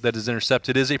throw that is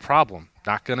intercepted is a problem.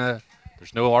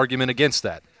 There's no argument against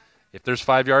that. If there's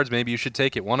 5 yards, maybe you should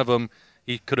take it. One of them,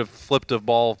 he could have flipped a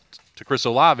ball to Chris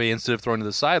Olave instead of throwing to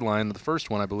the sideline, the first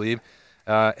one, I believe,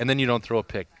 and then you don't throw a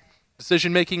pick.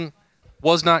 Decision-making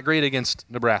was not great against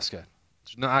Nebraska.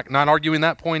 Not arguing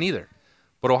that point either.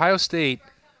 But Ohio State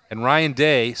and Ryan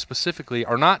Day specifically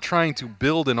are not trying to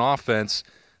build an offense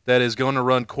that is going to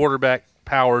run quarterback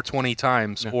power 20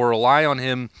 times or rely on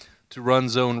him to run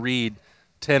zone read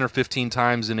 10 or 15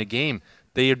 times in a game.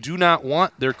 They do not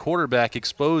want their quarterback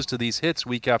exposed to these hits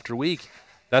week after week.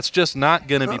 That's just not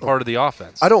going to be part of the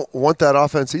offense. I don't want that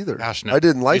offense either. Gosh, no. I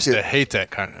didn't like it. I used to hate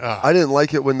that kind of. I didn't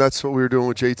like it when that's what we were doing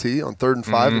with JT on 3rd and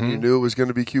 5, and you knew it was going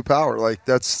to be Q power.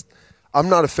 I'm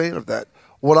not a fan of that.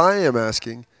 What I am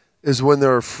asking is when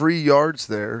there are free yards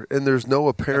there and there's no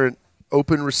apparent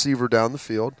open receiver down the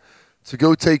field to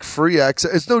go take free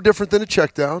access. It's no different than a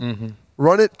check down.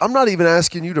 Run it. I'm not even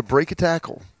asking you to break a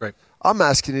tackle. Right. I'm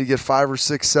asking you to get 5 or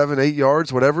 6, 7, 8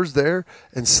 yards, whatever's there,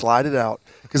 and slide it out.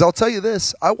 Because I'll tell you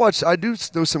this, I do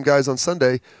know some guys on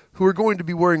Sunday who are going to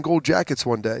be wearing gold jackets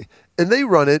one day, and they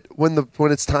run it when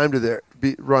it's time to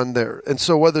run there. And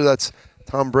so whether that's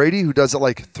Tom Brady, who does it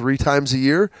like 3 times a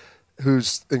year,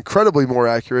 who's incredibly more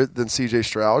accurate than C.J.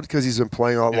 Stroud because he's been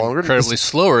playing a lot longer. Incredibly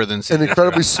slower than C.J. And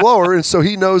incredibly slower, and so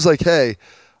he knows, hey,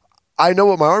 I know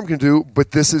what my arm can do,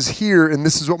 but this is here, and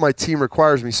this is what my team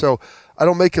requires me. So I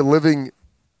don't make a living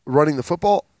running the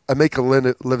football. I make a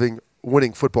living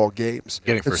winning football games.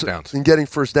 Getting first downs. And getting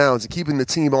first downs and keeping the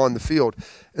team on the field.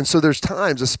 And so there's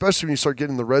times, especially when you start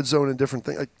getting the red zone and different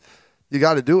things, you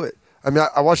got to do it. I mean,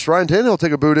 I watched Ryan Tannehill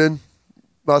take a boot in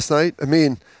last night. I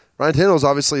mean, Ryan Tannehill's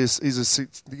obviously he's a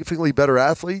significantly better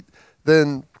athlete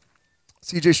than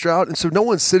C.J. Stroud. And so no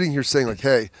one's sitting here saying,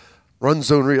 hey, run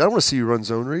zone read. I don't want to see you run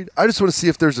zone read. I just want to see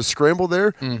if there's a scramble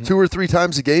there 2 or 3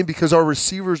 times a game because our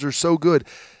receivers are so good.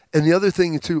 And the other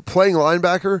thing, too, playing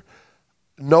linebacker,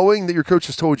 knowing that your coach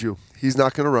has told you he's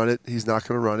not going to run it, he's not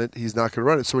going to run it, he's not going to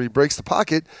run it. So when he breaks the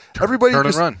pocket,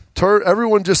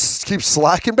 everyone just keeps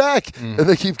slacking back, and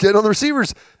they keep getting on the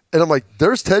receivers. And I'm like,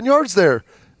 there's 10 yards there.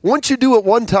 Once you do it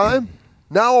one time,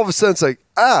 now all of a sudden it's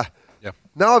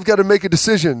now I've got to make a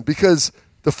decision because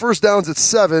the first down's at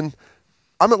 7.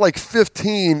 I'm at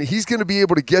 15. He's going to be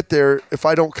able to get there if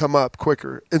I don't come up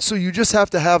quicker. And so you just have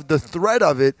to have the threat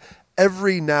of it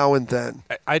every now and then.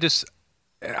 I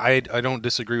don't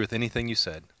disagree with anything you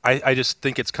said. I just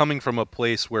think it's coming from a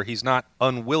place where he's not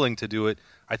unwilling to do it.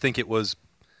 I think it was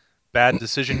bad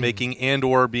decision-making and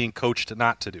or being coached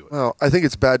not to do it. Well, I think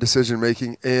it's bad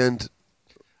decision-making and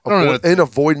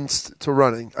avoidance to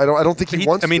running. I don't think he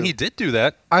wants to. I mean, he did do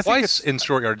that twice in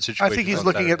short yard situations. I think he's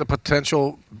looking at the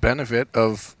potential benefit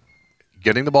of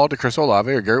getting the ball to Chris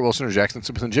Olave or Garrett Wilson or Jackson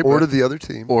Smith-Njigba. Or to the other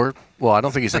team. I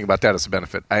don't think he's thinking about that as a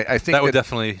benefit. I think that would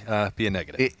definitely be a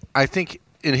negative. I think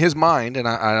in his mind, and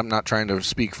I'm not trying to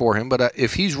speak for him, but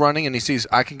if he's running and he sees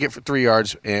I can get for 3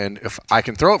 yards and if I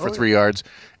can throw it for 3 yards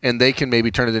and they can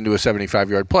maybe turn it into a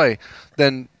 75-yard play,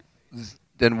 then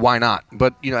why not?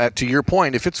 But to your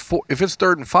point, if it's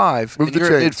 3rd and 5 and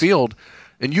you're at midfield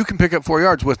and you can pick up 4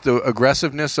 yards with the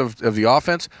aggressiveness of the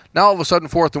offense, now all of a sudden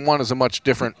 4th and 1 is a much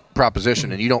different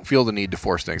proposition, and you don't feel the need to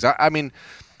force things. I mean,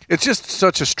 it's just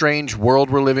such a strange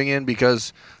world we're living in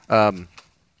because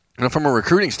from a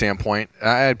recruiting standpoint,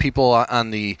 I had people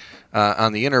on the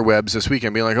interwebs this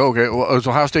weekend being like, "Okay, well, is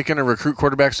Ohio State going to recruit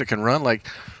quarterbacks that can run?"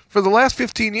 For the last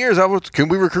 15 years, can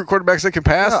we recruit quarterbacks that can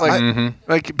pass?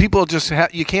 People just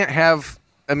you can't have.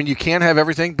 I mean, you can have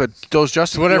everything, but those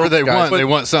Justin whatever Fields they guys, want, they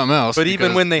want something else. But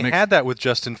even when they had that with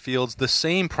Justin Fields, the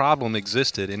same problem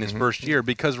existed in his first year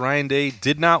because Ryan Day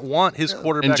did not want his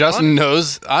quarterback. And Justin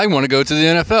knows I want to go to the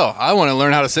NFL. I want to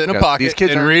learn how to sit in a pocket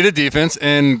and read a defense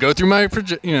and go through my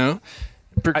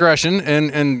progression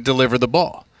and deliver the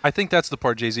ball. I think that's the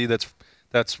part, Jay-Z,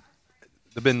 that's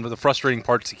been the frustrating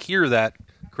part to hear that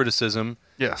criticism.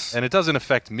 Yes. And it doesn't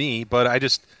affect me, but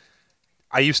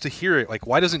I used to hear it,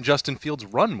 why doesn't Justin Fields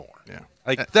run more?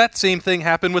 Yeah. That same thing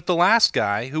happened with the last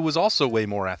guy who was also way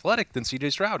more athletic than C.J.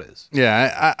 Stroud is.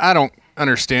 Yeah, I don't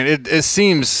understand. It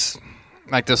seems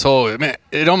like this whole man.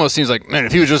 It almost seems like, man,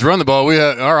 if he would just run the ball,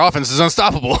 our offense is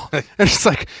unstoppable. And it's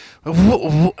like,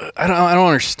 I don't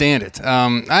understand it.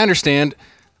 I understand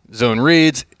zone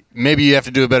reads. Maybe you have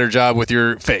to do a better job with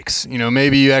your fakes.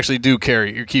 Maybe you actually do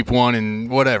carry, you keep one and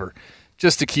whatever,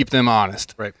 just to keep them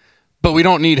honest. Right. But we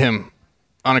don't need him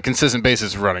on a consistent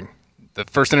basis running. The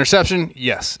first interception,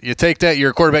 yes. You take that,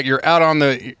 you're a quarterback, you're out on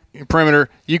the perimeter,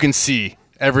 you can see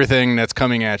everything that's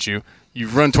coming at you. You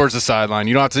run towards the sideline.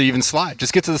 You don't have to even slide.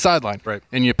 Just get to the sideline. Right.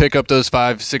 And you pick up those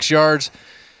 5-6 yards.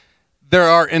 There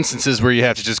are instances where you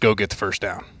have to just go get the first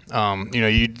down.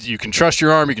 You can trust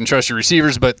your arm, you can trust your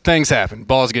receivers, but things happen.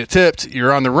 Balls get tipped,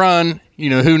 you're on the run.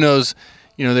 Who knows?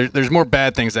 There's more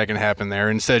bad things that can happen there.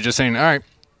 Instead of just saying, all right,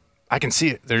 I can see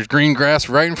it. There's green grass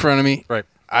right in front of me. Right.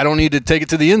 I don't need to take it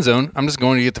to the end zone. I'm just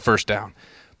going to get the first down.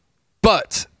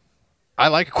 But I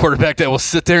like a quarterback that will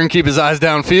sit there and keep his eyes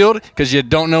downfield because you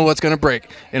don't know what's going to break.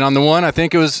 And on the one, I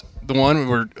think it was the one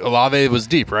where Olave was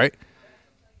deep, right?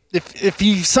 If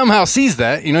he somehow sees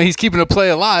that, he's keeping a play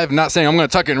alive, not saying I'm going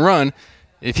to tuck it and run.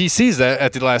 If he sees that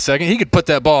at the last second, he could put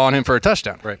that ball on him for a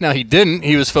touchdown. Right. Now, he didn't.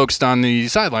 He was focused on the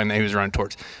sideline that he was running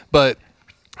towards. But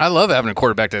I love having a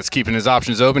quarterback that's keeping his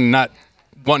options open and not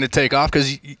wanting to take off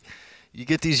because you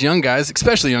get these young guys,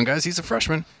 especially young guys. He's a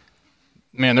freshman.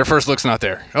 Man, their first look's not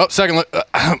there. Oh, second look,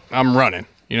 I'm running.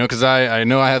 Because I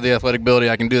know I have the athletic ability.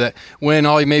 I can do that. When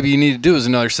all maybe you need to do is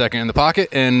another second in the pocket,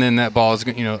 and then that ball is,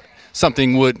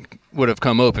 something would have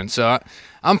come open. So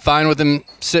I'm fine with him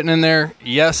sitting in there.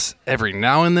 Yes, every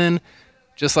now and then,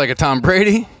 just like a Tom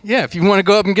Brady. Yeah, if you want to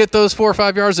go up and get those 4 or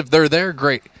 5 yards, if they're there,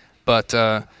 great. But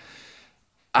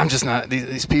I'm just not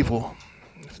these people.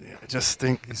 Just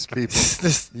think these people.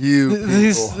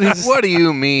 What do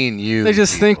you mean, you? They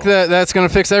just think that that's going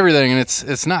to fix everything, and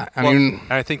it's not.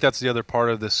 I think that's the other part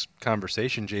of this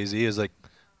conversation, Jay-Z, is like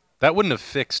that wouldn't have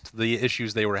fixed the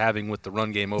issues they were having with the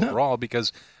run game overall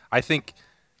because I think,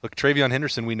 look, Travion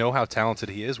Henderson, we know how talented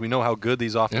he is. We know how good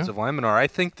these offensive linemen are. I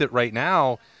think that right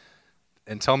now,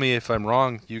 and tell me if I'm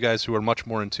wrong, you guys who are much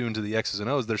more in tune to the X's and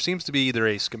O's, there seems to be either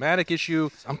a schematic issue,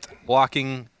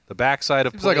 blocking the backside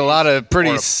of plays. It's like a lot of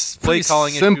pretty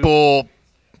simple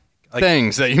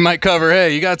things that you might cover.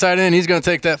 Hey, you got tight end. He's going to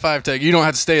take that 5 tag. You don't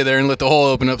have to stay there and let the hole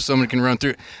open up so someone can run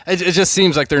through. It just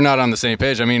seems like they're not on the same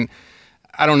page. I mean,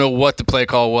 I don't know what the play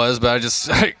call was, but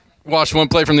I watched one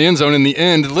play from the end zone. In the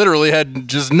end, literally had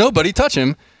just nobody touch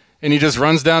him, and he just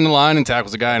runs down the line and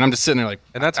tackles a guy. And I'm just sitting there like,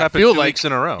 and that's happened 2 weeks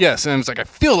in a row. Yes, and it's like I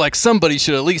feel like somebody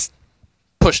should at least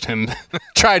pushed him,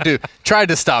 tried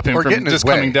to stop him from just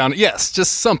coming down. Yes,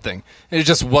 just something. It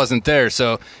just wasn't there.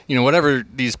 So, whatever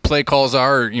these play calls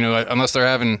are, unless they're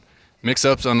having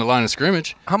mix-ups on the line of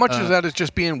scrimmage. How much of that is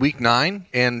just being week 9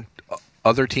 and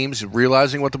other teams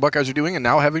realizing what the Buckeyes are doing and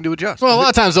now having to adjust? Well, a lot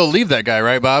of times they'll leave that guy,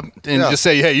 right, Bob? And just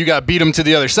say, hey, you got to beat him to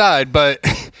the other side. But,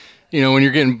 when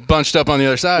you're getting bunched up on the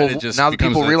other side, it just now that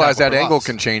people realize that angle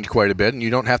can change quite a bit and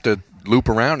you don't have to loop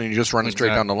around and you just run it straight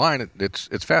down the line,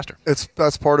 it's faster.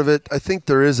 That's part of it. I think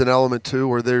there is an element too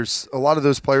where there's a lot of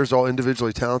those players are all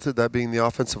individually talented, that being the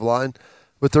offensive line,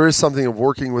 but there is something of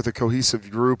working with a cohesive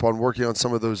group on working on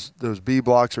some of those B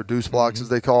blocks or deuce blocks as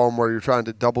they call them, where you're trying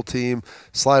to double team,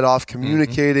 slide off,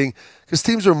 communicating, because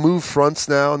teams are move fronts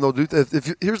now, and they'll do.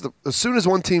 As soon as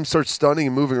one team starts stunning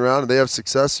and moving around and they have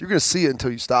success, you're going to see it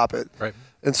until you stop it. Right.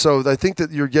 And so I think that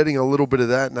you're getting a little bit of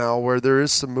that now where there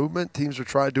is some movement. Teams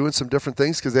are doing some different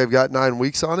things because they've got 9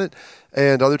 weeks on it,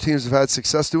 and other teams have had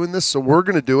success doing this. So we're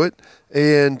going to do it,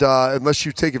 and unless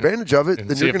you take advantage of it, and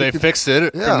then see you're if they fixed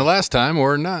it from the last time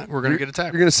or not. We're going to get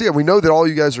attacked. You're going to see it. We know that all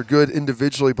you guys are good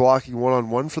individually blocking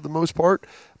one-on-one for the most part,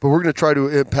 but we're going to try to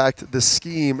impact the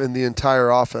scheme and the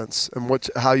entire offense and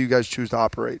how you guys choose to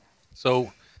operate.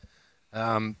 So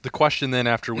the question then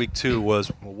after week 2 was,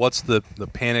 what's the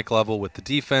panic level with the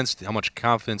defense? How much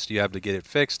confidence do you have to get it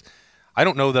fixed? I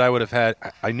don't know that I would have had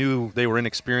 – I knew they were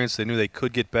inexperienced. They knew they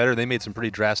could get better. They made some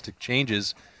pretty drastic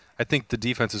changes. I think the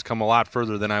defense has come a lot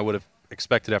further than I would have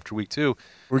expected after week 2.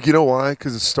 Well, you know why?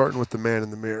 Because it's starting with the man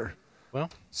in the mirror. Well,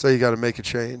 so you got to make a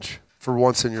change for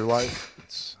once in your life.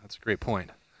 That's a great point.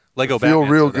 Lego Feel Batman.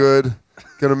 Feel real good.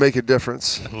 Going to make a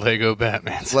difference. Lego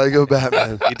Batman. Lego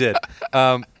Batman. He did.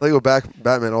 Lego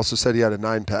Batman also said he had a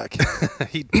 9-pack.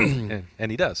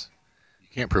 And he does. You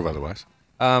can't prove otherwise.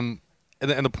 And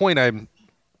the point I'm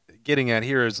getting at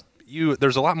here is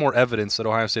there's a lot more evidence that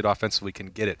Ohio State offensively can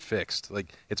get it fixed.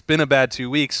 Like, it's been a bad 2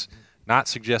 weeks, not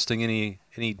suggesting any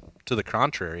to the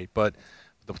contrary, but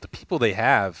the people they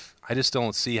have, I just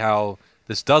don't see how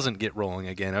this doesn't get rolling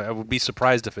again. I would be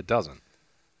surprised if it doesn't.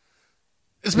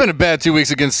 It's been a bad 2 weeks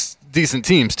against decent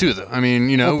teams too, though. I mean,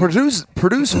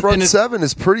 Purdue's front seven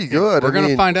is pretty good. We're going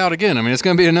to find out again. I mean, it's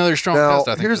going to be another strong test.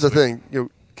 I think here's the thing,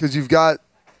 because you've got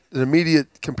an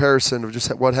immediate comparison of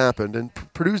just what happened, and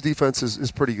Purdue's defense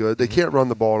is pretty good. They can't run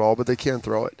the ball at all, but they can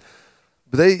throw it.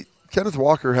 But Kenneth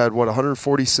Walker had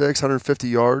 146, 150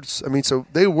 yards. I mean, so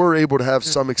they were able to have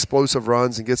some explosive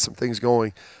runs and get some things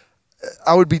going.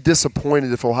 I would be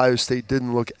disappointed if Ohio State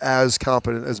didn't look as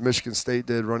competent as Michigan State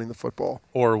did running the football.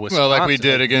 Or Wisconsin. Well, like we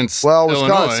did against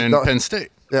Illinois and Penn State.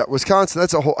 Yeah, Wisconsin,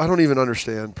 that's a whole – I don't even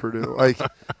understand Purdue.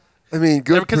 I mean,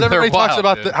 good. Because everybody talks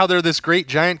about how they're this great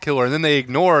giant killer, and then they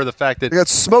ignore the fact that they got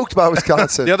smoked by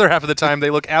Wisconsin. The other half of the time, they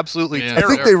look absolutely terrible. I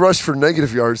think they rushed for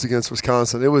negative yards against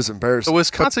Wisconsin. It was embarrassing. The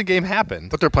Wisconsin game happened.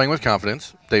 But they're playing with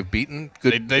confidence. They've beaten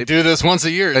good. They do this once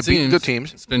a year. They've beaten good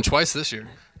teams. It's been twice this year.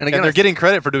 And again, they're getting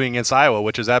credit for doing against Iowa,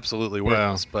 which is absolutely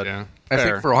worthless. But I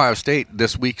think for Ohio State,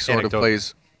 this week sort of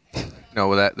plays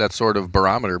that sort of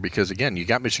barometer because, again, you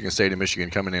got Michigan State and Michigan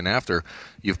coming in after.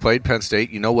 You've played Penn State.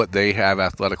 You know what they have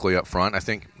athletically up front. I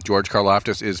think George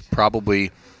Karlaftis is probably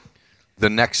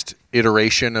the next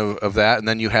iteration of that. And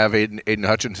then you have Aiden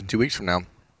Hutchinson 2 weeks from now.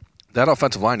 That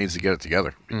offensive line needs to get it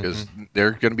together because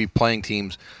they're going to be playing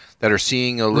teams that are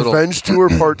seeing a little revenge tour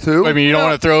part 2. I mean, you don't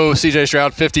want to throw C.J.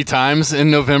 Stroud 50 times in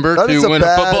November to win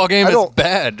a football game. It's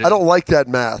bad. I don't like that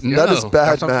math. No, that is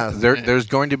bad math. There's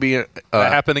going to be that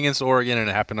happened against Oregon and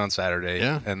it happened on Saturday.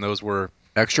 Yeah. And those were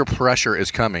extra pressure is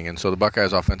coming, and so the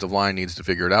Buckeyes offensive line needs to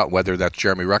figure it out. Whether that's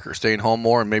Jeremy Rucker staying home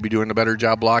more and maybe doing a better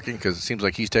job blocking because it seems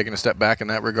like he's taking a step back in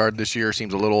that regard this year.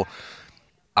 Seems a little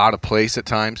out of place at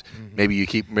times. Maybe you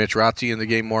keep Mitch Rotzi in the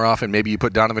game more often. Maybe you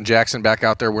put Donovan Jackson back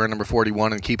out there wearing number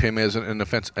 41 and keep him as an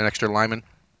extra lineman.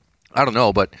 I don't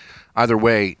know, but either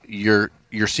way, you're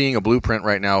seeing a blueprint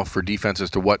right now for defense as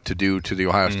to what to do to the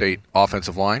Ohio State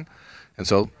offensive line, and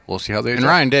so we'll see how they. And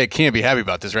Ryan Day can't be happy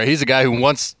about this, right? He's a guy who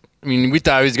wants. I mean, we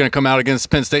thought he was going to come out against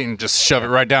Penn State and just shove it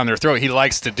right down their throat. He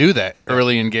likes to do that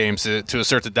early in games to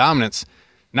assert the dominance.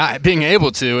 Not being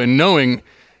able to and knowing.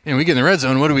 And we get in the red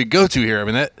zone, what do we go to here? I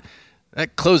mean,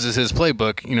 that closes his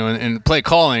playbook, and play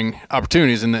calling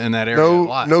opportunities in that area a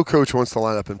lot. No coach wants to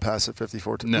line up and pass at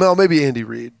 54. Well, maybe Andy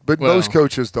Reid, but most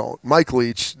coaches don't. Mike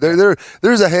Leach,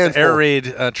 there's a handful. The air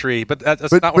raid tree, but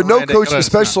that's not what But no coach,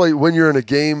 especially when you're in a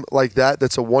game like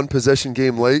that's a one-possession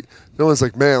game late, no one's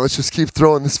like, man, let's just keep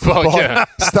throwing this football.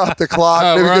 Stop the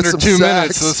clock. Maybe we're get under some 2 sacks.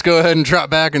 minutes. Let's go ahead and drop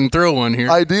back and throw one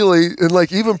here. Ideally,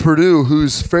 and even Purdue,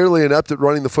 who's fairly inept at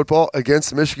running the football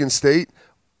against Michigan State,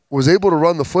 was able to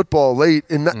run the football late.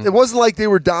 And it wasn't like they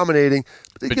were dominating.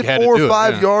 But they get 4 or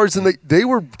 5 yards, and they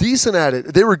were decent at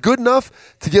it. They were good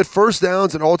enough to get first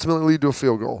downs and ultimately lead to a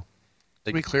field goal.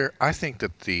 To be clear, I think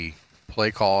that the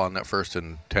play call on that 1st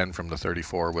and 10 from the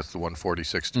 34 with the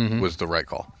 146 was the right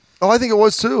call. Oh, I think it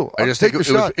was too. I just think it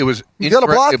was you gotta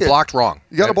block it. Blocked wrong.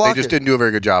 You got to block it. They just didn't do a very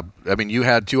good job. I mean, you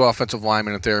had 2 offensive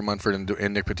linemen, Thayer Munford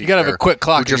and Nick Petit. You got to have a quick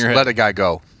clock in your head. Just let a guy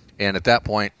go. And at that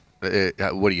point,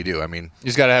 what do you do? I mean, you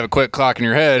just got to have a quick clock in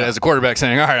your head as a quarterback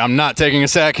saying, all right, I'm not taking a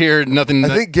sack here. Nothing. I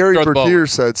think Gary Bertier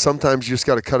said sometimes you just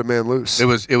got to cut a man loose. It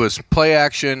was play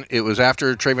action. It was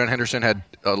after Trayvon Henderson had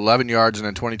 11 yards and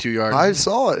then 22 yards. I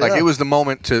saw it. It was the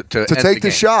moment to take the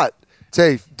shot.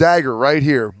 Say, dagger right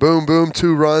here. Boom, boom,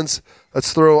 2 runs.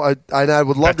 Let's throw. I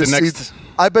would love to see.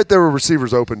 I bet there were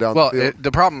receivers open down the field.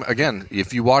 The problem, again,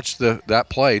 if you watch that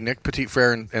play, Nick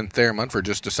Petit-Frere and Thayer Munford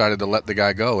just decided to let the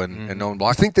guy go and no one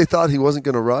blocked him. I think they thought he wasn't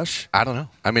going to ruch? I don't know.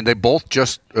 I mean, they both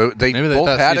just maybe they both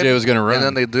thought had CJ was going to run. And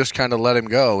then they just kind of let him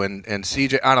go. And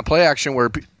CJ, on a play action where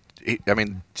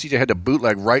CJ had to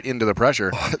bootleg right into the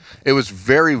pressure. It was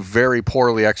very, very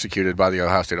poorly executed by the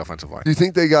Ohio State offensive line. Do you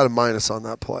think they got a minus on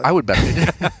that play? I would bet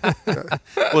they did.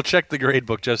 We'll check the grade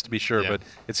book just to be sure, but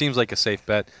it seems like a safe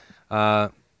bet.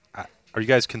 Are you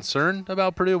guys concerned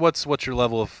about Purdue? What's your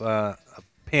level of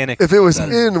panic? If it was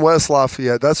in West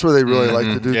Lafayette, that's where they really like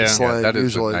to do the slang. That is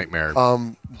usually a nightmare.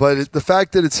 But the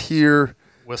fact that it's here,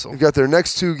 you've got their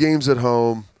next 2 games at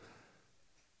home.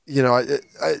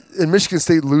 In Michigan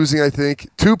State losing, I think,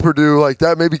 to Purdue,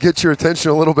 that maybe gets your attention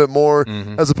a little bit more,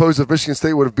 as opposed to if Michigan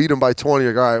State would have beat them by 20.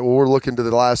 All right, well, we're looking to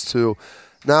the last 2.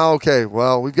 Now, okay,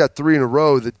 well, we've got 3 in a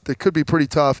row that could be pretty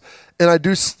tough. And I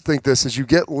do think this, as you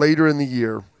get later in the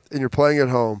year and you're playing at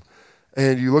home,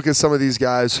 and you look at some of these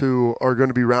guys who are going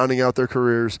to be rounding out their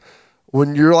careers,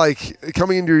 when you're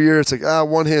coming into your year, it's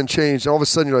one hand changed. And all of a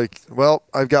sudden you're like, well,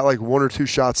 I've got 1 or 2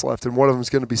 shots left, and one of them is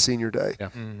going to be senior day. Yeah.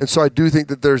 And so I do think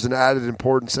that there's an added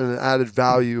importance and an added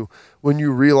value when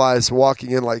you realize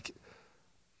walking in,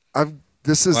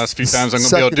 this is last few times the I'm going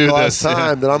to be able to do this.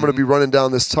 time that I'm going to be running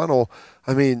down this tunnel.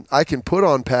 I mean, I can put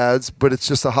on pads, but it's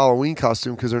just a Halloween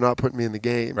costume because they're not putting me in the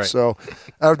game. Right. So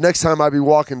next time I be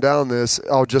walking down this,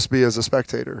 I'll just be as a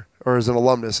spectator or as an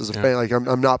alumnus, as a fan. Like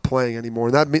I'm not playing anymore,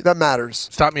 and that matters.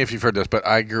 Stop me if you've heard this, but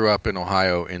I grew up in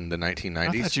Ohio in the 1990s.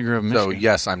 I thought you grew up in Michigan. So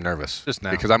yes, I'm nervous Just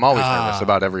now. because I'm always nervous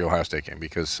about every Ohio State game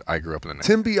because I grew up in the 90s.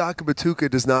 Tim Biakabatuka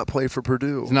does not play for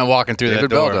Purdue. He's not walking through David that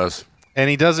door. Bell does. And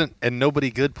he doesn't, and nobody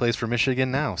good plays for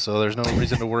Michigan now, so there's no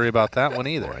reason to worry about that one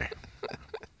either.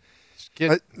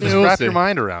 Just wrap your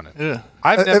mind around it. Yeah.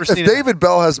 I've never seen If David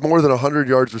Bell has more than 100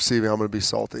 yards receiving, I'm going to be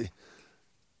salty.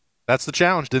 That's the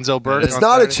challenge. Denzel Burke. It's on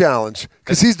not Saturday. a challenge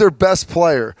because he's their best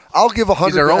player. I'll give 100.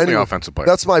 He's their to only anyone. offensive player.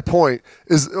 That's my point.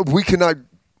 Is we cannot.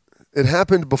 It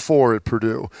happened before at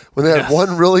Purdue when they had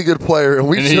one really good player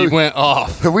and he went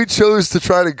off. And we chose to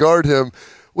try to guard him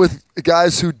with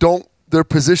guys who don't. Their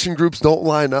position groups don't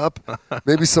line up.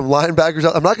 Maybe some linebackers.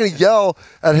 I'm not going to yell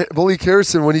at Malik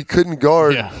Harrison when he couldn't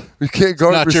guard. Yeah. You can't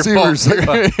guard Not receivers. your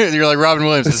fault. You're like Robin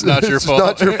Williams. It's not your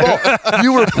fault. It's not your fault.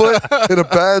 You were put in a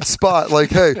bad spot. Like,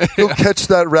 hey, go catch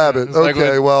that rabbit. It's like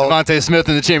Okay, with well. Devontae Smith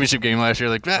in the championship game last year.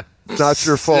 Like, Not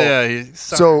your fault. Yeah.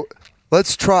 So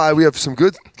let's try. We have some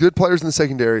good players in the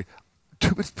secondary.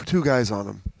 Two guys on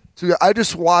them. I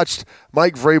just watched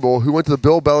Mike Vrabel, who went to the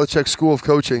Bill Belichick School of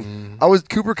Coaching.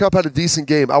 Cooper Kupp had a decent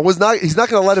game. He's not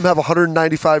going to let him have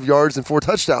 195 yards and 4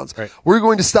 touchdowns. Right. We're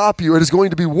going to stop you. It is going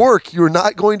to be work. You are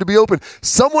not going to be open.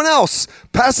 Someone else.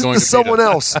 Pass it to someone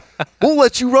else. We'll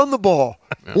let you run the ball.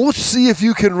 Yeah. We'll see if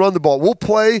you can run the ball. We'll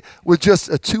play with just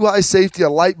a 2-high safety, a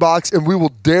light box, and we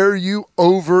will dare you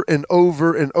over and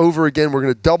over and over again. We're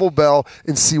going to double bell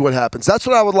and see what happens. That's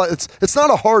what I would like. It's not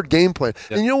a hard game plan.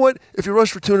 Yep. And you know what? If you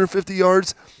rush for 250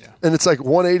 yards and it's like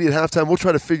 180 at halftime, we'll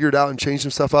try to figure it out and change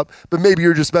some stuff up. But maybe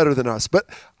you're just better than us. But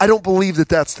I don't believe that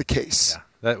that's the case. Yeah,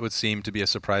 that would seem to be a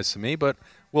surprise to me, but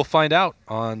we'll find out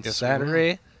on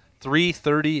Saturday.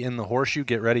 3:30 in the Horseshoe.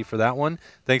 Get ready for that one.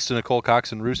 Thanks to Nicole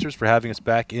Cox and Roosters for having us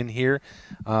back in here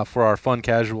for our fun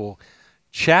casual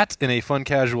chat in a fun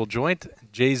casual joint.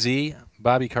 Jay-Z,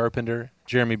 Bobby Carpenter,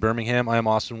 Jeremy Birmingham. I am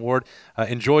Austin Ward.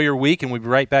 Enjoy your week, and we'll be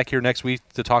right back here next week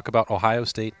to talk about Ohio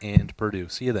State and Purdue.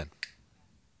 See you then.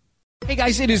 Hey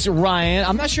guys, it is Ryan.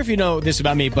 I'm not sure if you know this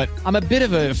about me, but I'm a bit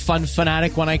of a fun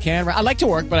fanatic when I can. I like to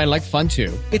work, but I like fun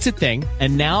too. It's a thing.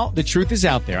 And now the truth is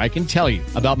out there. I can tell you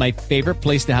about my favorite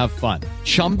place to have fun.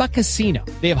 Chumba Casino.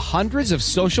 They have hundreds of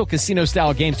social casino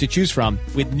style games to choose from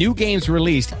with new games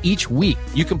released each week.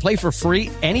 You can play for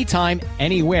free anytime,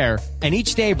 anywhere. And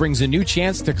each day brings a new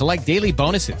chance to collect daily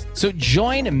bonuses. So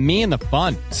join me in the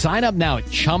fun. Sign up now at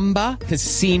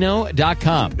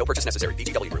ChumbaCasino.com. No purchase necessary.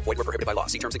 VGW Group. Void where prohibited by law.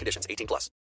 See terms and conditions. 18+.